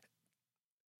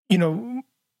 You know,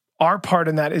 our part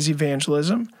in that is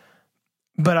evangelism.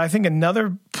 But I think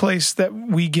another place that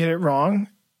we get it wrong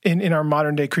in our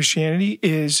modern day Christianity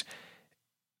is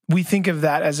we think of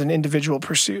that as an individual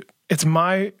pursuit. It's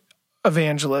my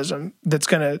evangelism that's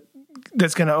gonna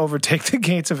overtake the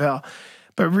gates of hell.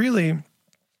 But really,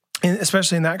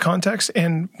 especially in that context,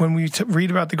 and when we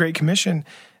read about the Great Commission,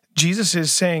 Jesus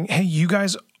is saying, hey, you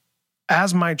guys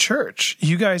as my church,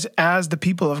 you guys as the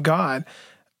people of God,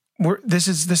 this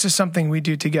is something we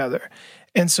do together.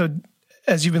 And so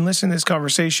as you've been listening to this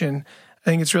conversation, I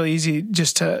think it's really easy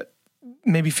just to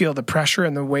maybe feel the pressure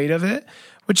and the weight of it,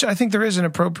 which I think there is an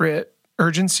appropriate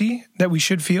urgency that we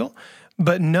should feel,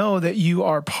 but know that you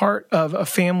are part of a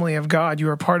family of God. You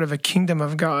are part of a kingdom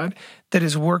of God that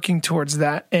is working towards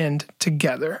that end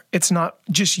together. It's not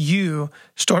just you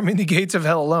storming the gates of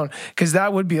hell alone, because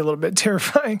that would be a little bit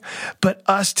terrifying, but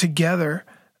us together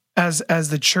as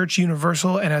the church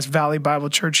universal and as Valley Bible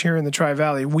Church here in the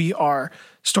Tri-Valley, we are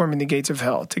storming the gates of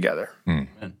hell together.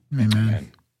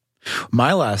 Amen.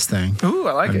 My last thing. Ooh,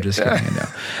 I like it. I'm just kidding. No,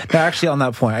 actually, on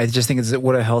that point, I just think it's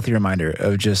what a healthy reminder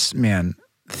of just, man,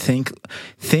 think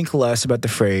less about the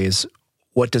phrase,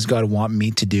 what does God want me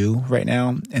to do right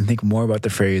now? And think more about the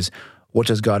phrase, what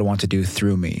does God want to do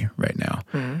through me right now?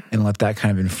 Mm-hmm. And let that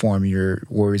kind of inform your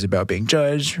worries about being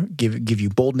judged, give you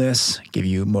boldness, give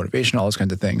you motivation, all those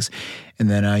kinds of things. And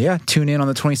then, tune in on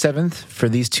the 27th for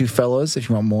these two fellows if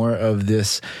you want more of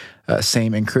this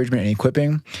same encouragement and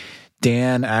equipping.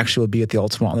 Dan actually will be at the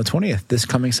Altamont on the 20th, this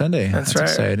coming Sunday. That's right.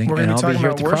 Exciting. And I'll be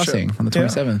here at the Crossing on the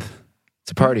 27th.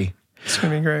 It's a party. It's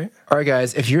going to be great. All right,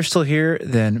 guys, if you're still here,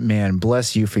 then, man,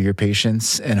 bless you for your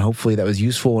patience, and hopefully that was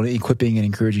useful and equipping and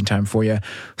encouraging time for you.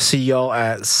 See y'all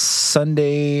at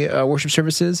Sunday worship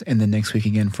services, and then next week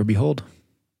again for Behold.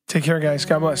 Take care, guys.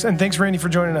 God bless. And thanks, Randy, for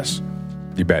joining us.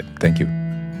 You bet. Thank you.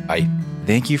 Bye.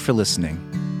 Thank you for listening.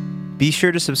 Be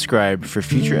sure to subscribe for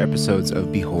future episodes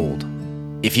of Behold.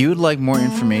 If you would like more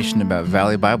information about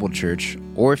Valley Bible Church,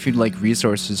 or if you'd like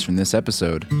resources from this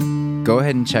episode, go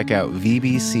ahead and check out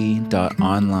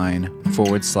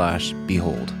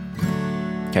vbc.online/behold.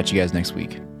 Catch you guys next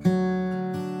week.